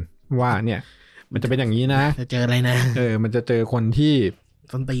คุณว่าเนี่ยมันจะเป็นอย่างนี้นะจะเจออะไรนะมันจะเจอคนที่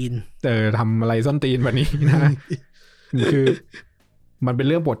ส้นตีนทำอะไรส้นตีนแบบนี้นะคือมันเป็น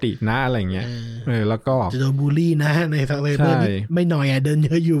เรื่องปกตินะอะไรเงี้ยแล้วก็จะโดนบูลลี่นะในสังคมไม่หน่อยเดินเย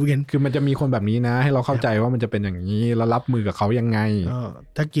อะอยู่กันคือมันจะมีคนแบบนี้นะให้เราเข้าใจว่ามันจะเป็นอย่างนี้แล้วรับมือกับเขายังไง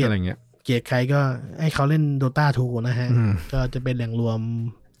ถ้าเกลียดอะไรเงี้ยเกลียดใครก็ให้เขาเล่น Dota 2นะฮะก็จะเป็นแหล่งรวม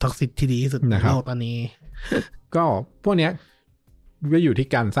ท็อกซิกที่ดีที่สุดในโลกตอนนี้ก็พวกเนี้ยก็อยู่ที่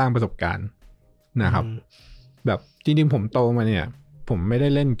การสร้างประสบการณ์นะครับแบบจริงๆผมโตมาเนี่ยผมไม่ได้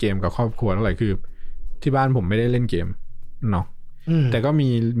เล่นเกมกับครอบครัวเท่าไหร่คือที่บ้านผมไม่ได้เล่นเกมเนาะแต่ก็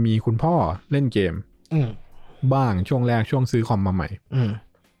มีคุณพ่อเล่นเกมบ้างช่วงแรกช่วงซื้อคอมมาใหม่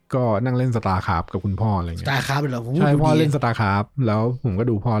ก็นั่งเล่น StarCraft กับคุณพ่ออะไรเงี้ย StarCraft เหรอใช่พ่อเล่น StarCraft แล้วผมก็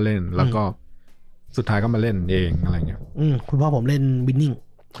ดูพ่อเล่นแล้วก็สุดท้ายก็มาเล่นเองอะไรเงี้ยคุณพ่อผมเล่น Winning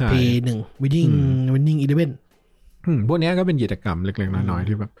P1 Winning 11พวกนี้ก็เป็นกิจกรรมเล็กๆน้อยๆ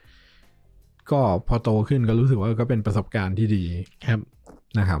ที่แบบก็พอโตขึ้นก็รู้สึกว่าก็เป็นประสบการณ์ที่ดีครับ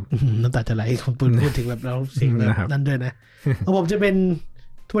นะครับน้ำตาจะไหลคุณพูดถึงแบบเราสิ่งแบบนั้นด้วยนะผมจะเป็น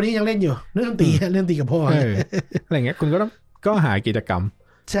ทุกวันนี้ยังเล่นอยู่เล่นดนตรีกับพ่ออะไรเงี้ยคุณก็หากิจกรรม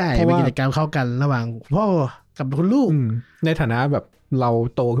ใช่เป็นกิจกรรมเข้ากันระหว่างพ่อกับคุณลูกในฐานะแบบเรา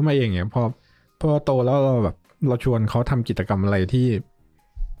โตขึ้นมาเองเนี่ยพอโตแล้วเราแบบเราชวนเขาทำกิจกรรมอะไรที่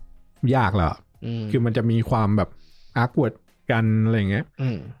ยากแล้วคือมันจะมีความแบบอาร์กวดกันอะไรอย่างเงี้ย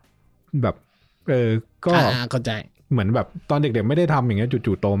แบบก็เข้าใจเหมือนแบบตอนเด็กๆไม่ได้ทำอย่างเงี้ย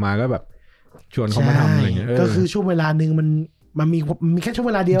จู่ๆโตมาก็แบบชวนเขามาทำอะไรเงี้ยก็คือช่วงเวลานึงมันมีแค่ช่วง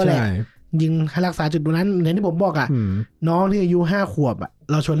เวลาเดียวแหละยิงให้รักษาจุดตรงนั้นอย่างที่ผมบอกอ่ะน้องที่อายุ5 ขวบอ่ะ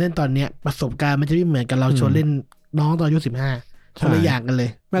เราชวนเล่นตอนเนี้ยประสบการณ์มันจะไม่เหมือนกันเราชวนเล่นน้องตอนอายุ15คนละอย่างกันเลย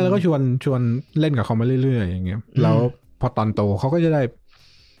แม่แล้วก็ชวนเล่นกับเขามาเรื่อยๆอย่างเงี้ยแล้วพอตอนโตเขาก็จะได้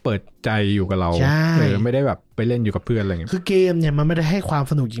เปิดใจอยู่กับเราไม่ได้แบบไปเล่นอยู่กับเพื่อนอะไรเงี้ยคือเกมเนี่ยมันไม่ได้ให้ความ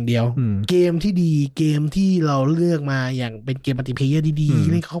สนุกอย่างเดียวเกมที่ดีเกมที่เราเลือกมาอย่างเป็นเกมมัลติเพลเยอร์ดี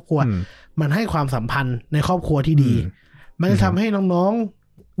ๆเล่นครอบครัวมันให้ความสัมพันธ์ในครอบครัวที่ดีมันจะทำให้น้อง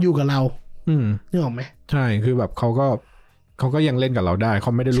ๆอยู่กับเรานึกออกไหมใช่คือแบบเขาก็ยังเล่นกับเราได้เข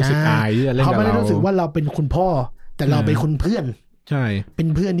าไม่ได้รู้สึกอายที่จะเล่นกับเราเขาไม่ได้รู้สึกว่าเราเป็นคุณพ่อแต่เราเป็นคุณเพื่อนใช่เป็น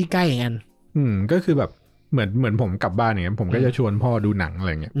เพื่อนที่ใกล้กันก็คือแบบเหมือนผมกลับบ้านอย่างเงี้ยผมก็จะชวนพ่อดูหนังอะไร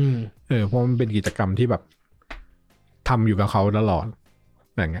เงี้ยเพราะมันเป็นกิจกรรมที่แบบทำอยู่กับเขาตลอด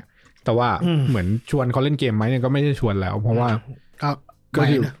อย่างเงี้ยแต่ว่าเหมือนชวนเขาเล่นเกมไหมเนี่ยก็ไม่ได้ชวนแล้วเพราะว่าก็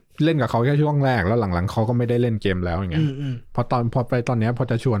คือเล่นกับเขาแค่ช่วงแรกแล้วหลังๆเขาก็ไม่ได้เล่นเกมแล้วอย่างเงี้ยพอไปตอนเนี้ยพอ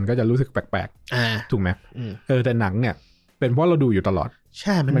จะชวนก็จะรู้สึกแปลกๆถูกไหมแต่หนังเนี่ยเป็นเพราะเราดูอยู่ตลอดใ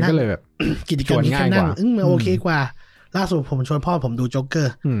ช่มันก็เลยแบบกิจกรรมง่ายกว่ามันโอเคกว่าล่าสุดผมชวนพ่อผมดูโจ๊กเกอ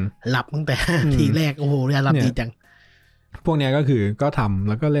ร์หลับตั้งแต่ทีแรกโอ้โหเนี่ยหลับดีจังพวกนี้ก็คือก็ทำ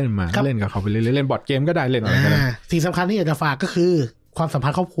แล้วก็เล่นมาเล่นกับเขาไปเรื่อยๆเล่นบอร์ดเกมก็ได้เล่นอะไรก็ได้สิ่งสำคัญที่อยากจะฝากก็คือความสัมพั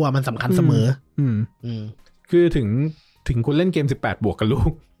นธ์ครอบครัวมันสำคัญเสมอคือถึงคุณเล่นเกม18 บวกกับลู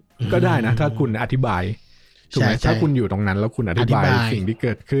กก็ได้นะถ้าคุณอธิบายถูกไหมถ้าคุณอยู่ตรงนั้นแล้วคุณอธิบายสิ่งที่เ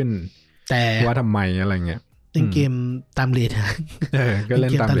กิดขึ้นแต่ว่าทำไมอะไรเงี้ยเล่นเกมตามเรทก็เล่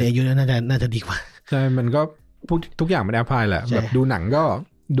นตามเรทอยู่แล้วน่าจะดีกว่าใช่มันก็ทุกอย่างมันแอพพลายแหละแบบดูหนังก็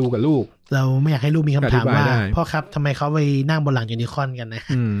ดูกับลูกเราไม่อยากให้ลูกมีคำถามว่าพ่อครับทำไมเขาไปนั่งบนหลังยูนิคอร์นกันนะ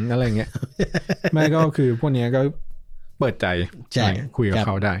อะไรเงี้ยไม่ก็คือพวกนี้ก็เปิดใจคุยกับเข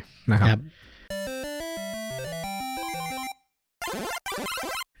าได้นะครับ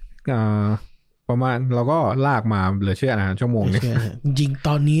ประมาณเราก็ลากมาเหลือเชื่อนะชั่วโมงนึงจริงๆต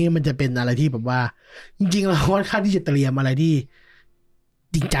อนนี้มันจะเป็นอะไรที่แบบว่าจริงๆเราค่อนข้างที่จะเตรียมอะไรที่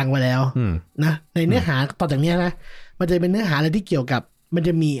จริงจังไว้แล้วนะในเนื้อหาต่อจากนี้นะมันจะเป็นเนื้อหาอะไรที่เกี่ยวกับมันจ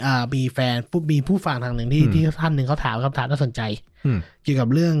ะมีแฟนมีผู้ฟังทางหนึ่งที่ท่านหนึ่งเขาถามคำถามน่าสนใจเกี่ยวกับ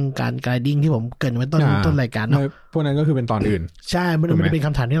เรื่องการไกด์ดิ้งที่ผมเกริ่นไว้ต้นรายการเนาะพวกนั้นก็คือเป็นตอนอื่นใช่มันเป็นค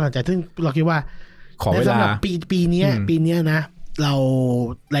ำถามที่น่าสนใจซึ่งเราคิดว่าขอเวลาปีนี้นะเรา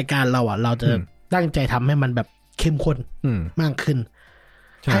รายการเราจะตั้งใจทำให้มันแบบเข้มข้นมากขึ้น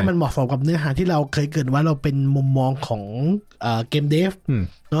ให้มันเหมาะสมกับเนื้อหาที่เราเคยเกริ่นว่าเราเป็นมุมมองของเกมเดฟ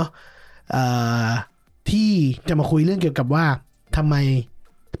เนาะที่จะมาคุยเรื่องเกี่ยวกับว่าทำไม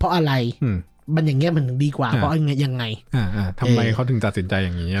เพราะอะไรมันอย่างเงี้ยมันถึงดีกว่าเพราะยังไงทำไมเขาถึงตัดสินใจอ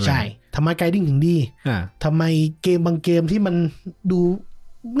ย่างนี้อะไรใช่ทำไมไกดิ้งถึงดีทำไมเกมบางเกมที่มันดู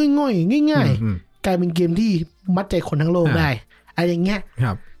ง่ายกลายเป็นเกมที่มัดใจคนทั้งโลกได้อะไรอย่างเงี้ย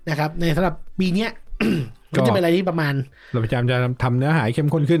นะครับในสำหรับปีเนี้ยก็จะเป็นอะไรที่ประมาณเราพยายามจะทำเนื้อหาเข้ม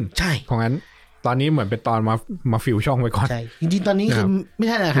ข้นขึ้นใช่เพราะงั้นตอนนี้เหมือนเป็นตอนมาฟิวช่องไว้ก่อนใช่จริงๆตอนนี้คือไม่ใ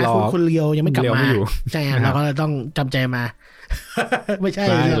ช่นะครับคุณเลียวยังไม่กลับมาใช่เราก็เลยต้องจำใจมาไม่ใช่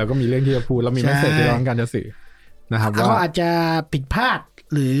เราก็มีเรื่องที่จะพูดแล้วมีเมสเสจที่เราต้องการจะสื่อนะครับว่าเขาอาจจะผิดพลาด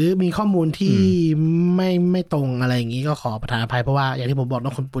หรือมีข้อมูลที่ไม่ตรงอะไรอย่างนี้ก็ขอประทานอภัยเพราะว่าอย่างที่ผมบอกน้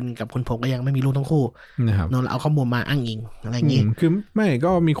องคุณปุณกับคุณพงก็ยังไม่มีลูกทั้งคู่นะครับเราเอาข้อมูลมาอ้างอิงอะไรอย่างนี้คือไม่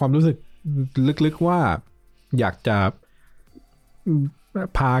ก็มีความรู้สึกลึกๆว่าอยากจะ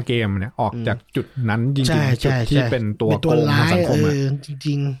พาเกมเนี่ยออกจากจุดนั้นจริงๆจุดที่เป็นตัวโกงของสังคมจ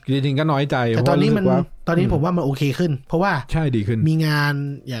ริงๆก็น้อยใจแต่ตอนนี้ผมว่ามันโอเคขึ้นเพราะว่าใช่ดีขึ้นมีงาน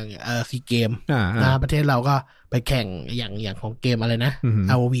อย่างซีเกมนะประเทศเราก็ไปแข่งอย่างของเกมอะไรนะ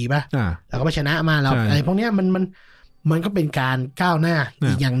ROV ป่ะแล้วก็ไปชนะมาแล้วอะไรพวกนี้มันก็เป็นการก้าวหน้า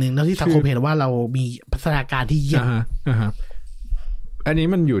อีกอย่างหนึ่งแล้วที่สังคมเห็นว่าเรามีพัฒนาการที่เยี่ยมอันนี้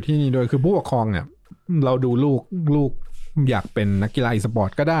มันอยู่ที่นี่โดยคือผู้ปกครองเนี่ยเราดูลูกอยากเป็นนักกีฬาอีสปอร์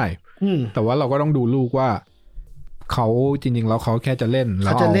ตก็ได้แต่ว่าเราก็ต้องดูลูกว่าเขาจริงๆแล้วเขาแค่จะเล่นแล้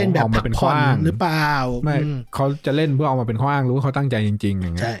วเอามาเป็นข้ออ้างหรือเปล่าไม่เขาจะเล่นเพื่อเอามาเป็นข้ออ้างหรือว่าเขาตั้งใจจริงๆอ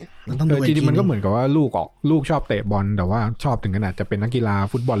ย่างเงี้ยจริงๆมันก็เหมือนกับว่าลูกชอบเตะบอลแต่ว่าชอบถึงขนาดจะเป็นนักกีฬา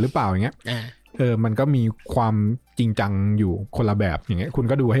ฟุตบอลหรือเปล่าอย่างเงี้ยมันก็มีความจริงจังอยู่คนละแบบอย่างเงี้ยคุณ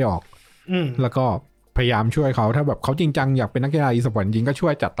ก็ดูให้ออกแล้วก็พยายามช่วยเขาถ้าแบบเขาจริงจังอยากเป็นนักกีฬาอีสปอร์ตจริงก็ช่ว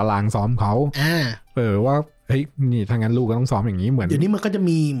ยจัดตารางซ้อมเขาว่าเฮ้ยนี่ถ้างั้นลูกก็ต้องซ้อมอย่างนี้เหมือนเดี๋ยวนี้มันก็จะ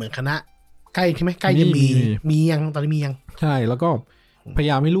มีเหมือนคณะใกล้ใช่ไหมใกล้จะมียังตอนนี้มียังใช่แล้วก็ พยา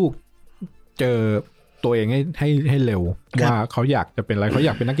ยามให้ลูกเจอตัวเองให้เร็วว่าเขาอยากจะเป็นอะไรเขาอย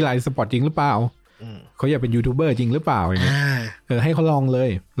ากเป็นนักกีฬาสปอร์ตจริงหรือเปล่าเขาอยากเป็นยูทูบเบอร์จริงหรือเปล่าอย่างเงี้ยให้เขาลองเลย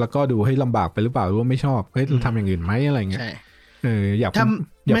แล้วก็ดูให้ลำบากไปหรือเปล่าหรือว่าไม่ชอบเราทำอย่างอื่นไหมอะไรเงี้ยอยากเป็น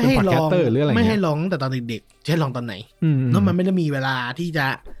พอดแคสเตอร์หรืออะไรไม่ให้ลองแต่ตอนเด็กๆให้ลองตอนไหนแล้วมันไม่ได้มีเวลาที่จะ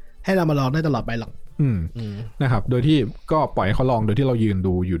ให้เรามาลองได้ตลอดไปหรอกนะครับโดยที่ก็ปล่อยให้เขาลองโดยที่เรายืน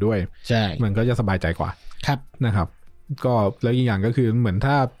ดูอยู่ด้วยใช่มันก็จะสบายใจกว่าครับนะครับก็แล้วอีกอย่างก็คือเหมือน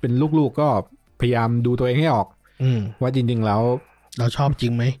ถ้าเป็นลูกๆก็พยายามดูตัวเองให้ออกว่าจริงๆแล้วเราชอบจริ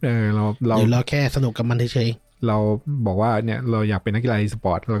งไหมเราแค่สนุกกับมันเฉยๆเราบอกว่าเนี่ยเราอยากเป็นนักกีฬาอีสป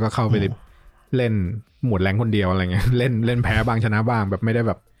อร์ตแล้วก็เข้าไปเล่นหมวดแรงคนเดียวอะไรเงี้ยเล่นแพ้บ้างชนะบ้างแบบไม่ได้แ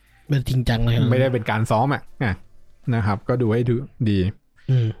บบเป็นจริงจังเลยไม่ได้เป็นการซ้อมนะครับก็ดูให้ดี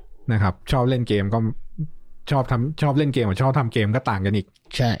นะครับชอบเล่นเกมก็ชอบเล่นเกมกับชอบทำเกมก็ต่างกันอีก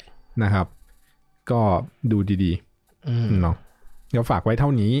ใช่นะครับก็ดูดีๆเนาะเดี๋ยวฝากไว้เท่า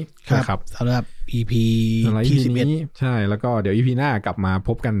นี้นะครับสำหรับ EP ที่11ใช่แล้วก็เดี๋ยว EP หน้ากลับมาพ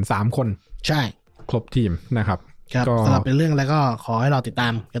บกัน3คนใช่ครบทีมนะครับก็สำหรับเป็นเรื่องอะไรก็ขอให้เราติดตา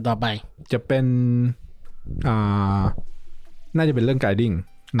มกันต่อไปจะเป็นน่าจะเป็นเรื่อง guiding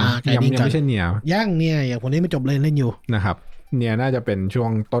ยังไม่ใช่เนี่ยอย่างคนนี้ไม่จบเลยเล่นอยู่นะครับเนี่ยน่าจะเป็นช่ว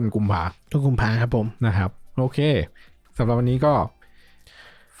งต้นกุมภาครับผมนะครับโอเคสำหรับวันนี้ก็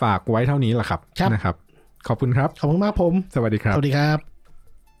ฝากไว้เท่านี้แหละครับนะครับขอบคุณครับขอบคุณมากผมสวัสดีครับสวัสดีครับ